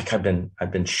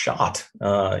been shot.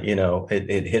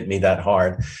 It hit me that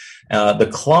hard. The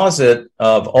closet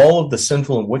of all of the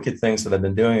sinful and wicked things that I've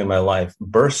been doing in my life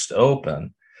burst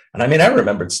open, And I mean, I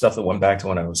remembered stuff that went back to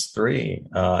when I was 3.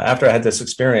 After I had this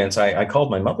experience, I called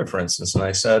my mother, for instance, and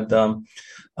I said,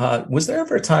 was there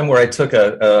ever a time where I took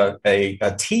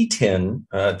a tea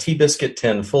biscuit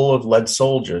tin full of lead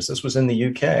soldiers, this was in the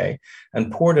UK,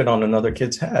 and poured it on another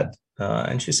kid's head?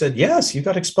 And she said, yes, you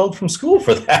got expelled from school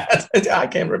for that. I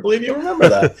can't believe you remember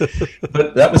that.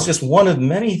 But that was just one of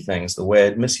many things, the way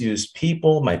I'd misused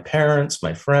people, my parents,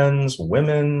 my friends,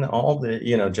 women, all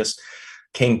the, just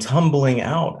came tumbling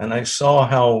out. And I saw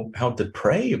how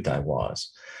depraved I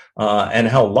was and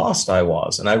how lost I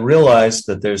was. And I realized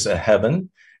that there's a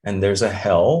heaven and there's a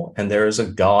hell and there is a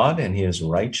God and he is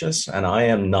righteous and I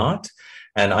am not.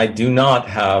 And I do not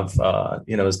have,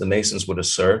 as the Masons would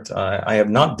assert, I have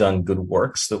not done good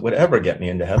works that would ever get me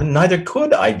into heaven. Neither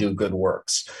could I do good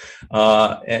works.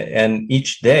 And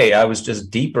each day I was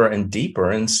just deeper and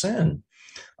deeper in sin.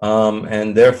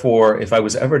 And therefore, if I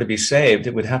was ever to be saved,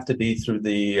 it would have to be through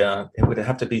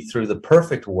the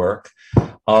perfect work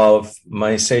of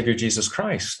my Savior Jesus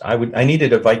Christ. I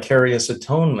needed a vicarious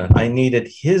atonement. I needed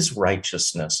his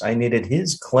righteousness. I needed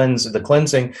his the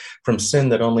cleansing from sin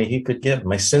that only he could give.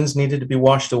 My sins needed to be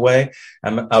washed away.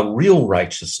 A real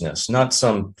righteousness, not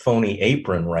some phony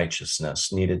apron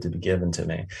righteousness, needed to be given to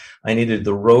me. I needed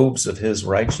the robes of his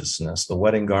righteousness, the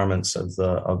wedding garments of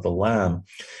the Lamb.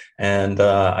 And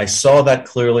I saw that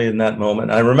clearly in that moment.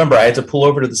 I remember I had to pull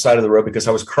over to the side of the road because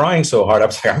I was crying so hard. I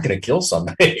was like, I'm going to kill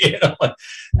somebody.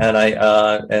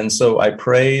 And so I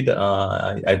prayed.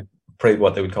 I prayed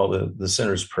what they would call the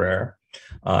sinner's prayer.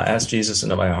 Asked Jesus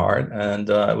into my heart, and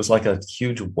it was like a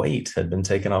huge weight had been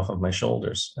taken off of my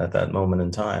shoulders at that moment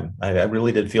in time. I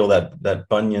really did feel that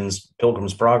Bunyan's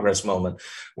Pilgrim's Progress moment,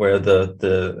 where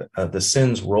the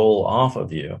sins roll off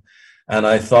of you. And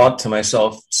I thought to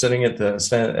myself, sitting on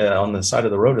the side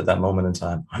of the road at that moment in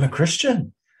time, I'm a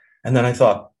Christian. And then I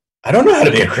thought, I don't know how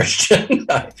to be a Christian.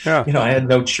 I had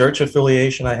no church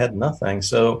affiliation. I had nothing.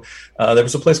 So there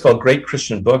was a place called Great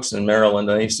Christian Books in Maryland.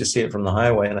 I used to see it from the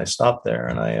highway, and I stopped there,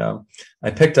 and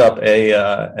I picked up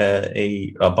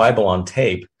a Bible on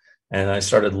tape, and I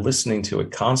started listening to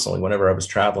it constantly. Whenever I was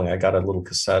traveling, I got a little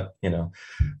cassette.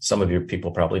 Some of your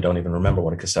people probably don't even remember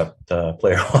what a cassette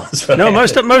player was. No,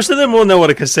 most of them will know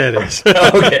what a cassette is.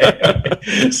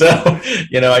 Okay. So,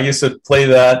 I used to play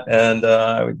that, and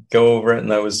I would go over it,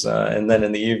 and and then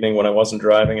in the evening when I wasn't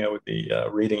driving, I would be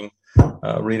reading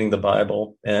the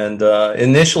Bible. And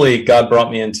initially, God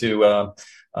brought me into.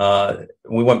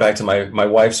 We went back to my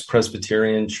wife's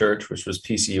Presbyterian church, which was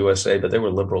PCUSA, but they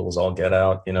were liberal as all get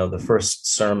out. The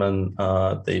first sermon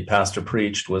the pastor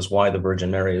preached was why the Virgin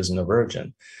Mary isn't a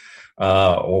virgin,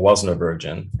 or wasn't a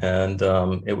virgin. And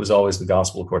it was always the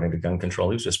gospel according to gun control.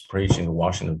 He was just preaching the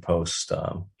Washington Post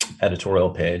editorial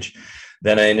page.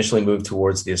 Then I initially moved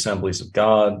towards the Assemblies of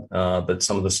God, but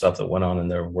some of the stuff that went on in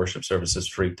their worship services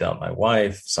freaked out my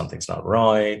wife. Something's not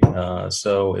right.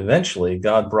 So eventually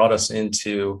God brought us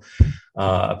into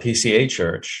a PCA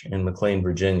church in McLean,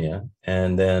 Virginia.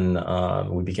 And then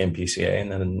we became PCA.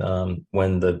 And then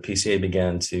when the PCA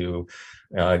began to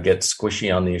get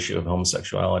squishy on the issue of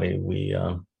homosexuality, we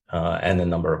and a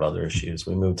number of other issues,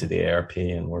 we moved to the ARP,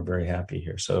 and we're very happy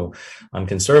here. So I'm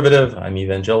conservative, I'm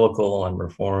evangelical, I'm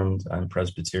Reformed, I'm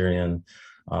Presbyterian,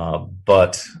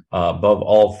 but above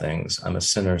all things, I'm a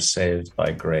sinner saved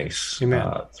by grace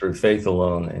through faith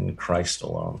alone in Christ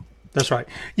alone. That's right.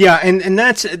 Yeah, and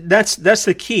that's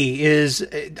the key. Is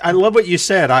I love what you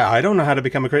said. I don't know how to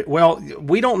become a Christian. Well,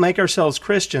 we don't make ourselves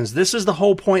Christians. This is the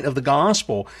whole point of the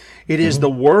gospel. It is the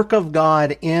work of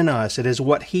God in us. It is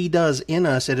what He does in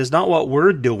us. It is not what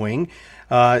we're doing.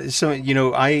 So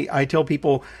I tell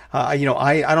people, I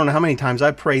don't know how many times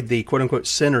I prayed the quote unquote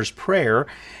sinner's prayer,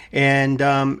 and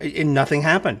nothing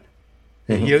happened.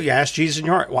 You ask Jesus in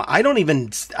your heart. Well, I don't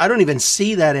even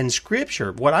see that in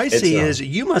Scripture. What I see is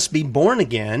you must be born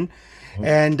again,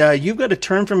 and you've got to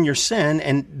turn from your sin.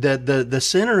 And the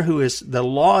sinner who is the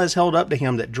law is held up to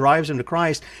him that drives him to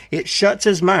Christ. It shuts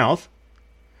his mouth,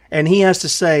 and he has to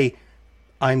say,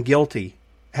 "I'm guilty.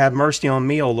 Have mercy on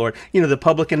me, O Lord." The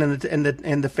publican and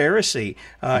the Pharisee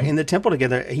in the temple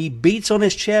together, he beats on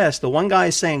his chest. The one guy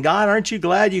is saying, "God, aren't you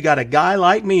glad you got a guy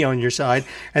like me on your side?"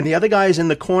 And the other guy is in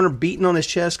the corner beating on his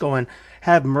chest going,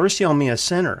 "Have mercy on me, a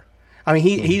sinner." I mean,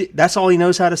 he that's all he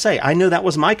knows how to say. I know that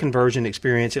was my conversion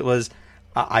experience. It was,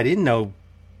 I didn't know,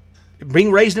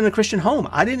 being raised in a Christian home,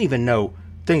 I didn't even know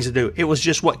things to do. It was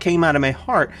just what came out of my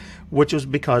heart, which was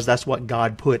because that's what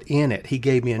God put in it. He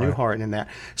gave me a new heart in that.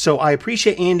 So I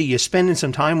appreciate, Andy, you spending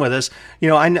some time with us. You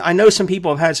know, I know some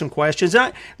people have had some questions.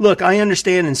 Look, I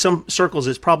understand in some circles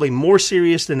it's probably more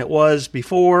serious than it was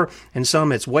before, and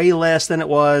some it's way less than it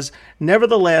was.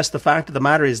 Nevertheless, the fact of the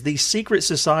matter is these secret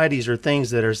societies are things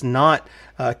that are not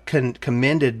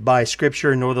commended by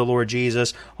Scripture nor the Lord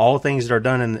Jesus. All things that are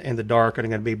done in the dark are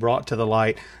going to be brought to the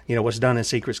light. You know, what's done in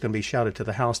secret is going to be shouted to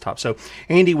the housetop. So,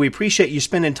 Andy, we appreciate you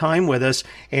spending time with us,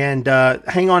 and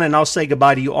hang on, and I'll say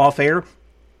goodbye to you off air.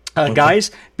 Guys,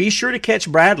 be sure to catch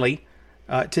Bradley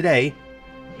today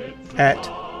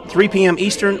at 3 p.m.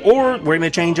 Eastern, or we're going to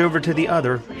change over to the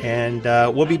other, and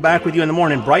we'll be back with you in the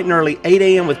morning, bright and early, 8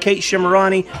 a.m. with Kate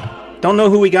Shimarani. Don't know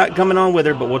who we got coming on with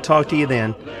her, but we'll talk to you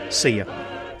then. See ya.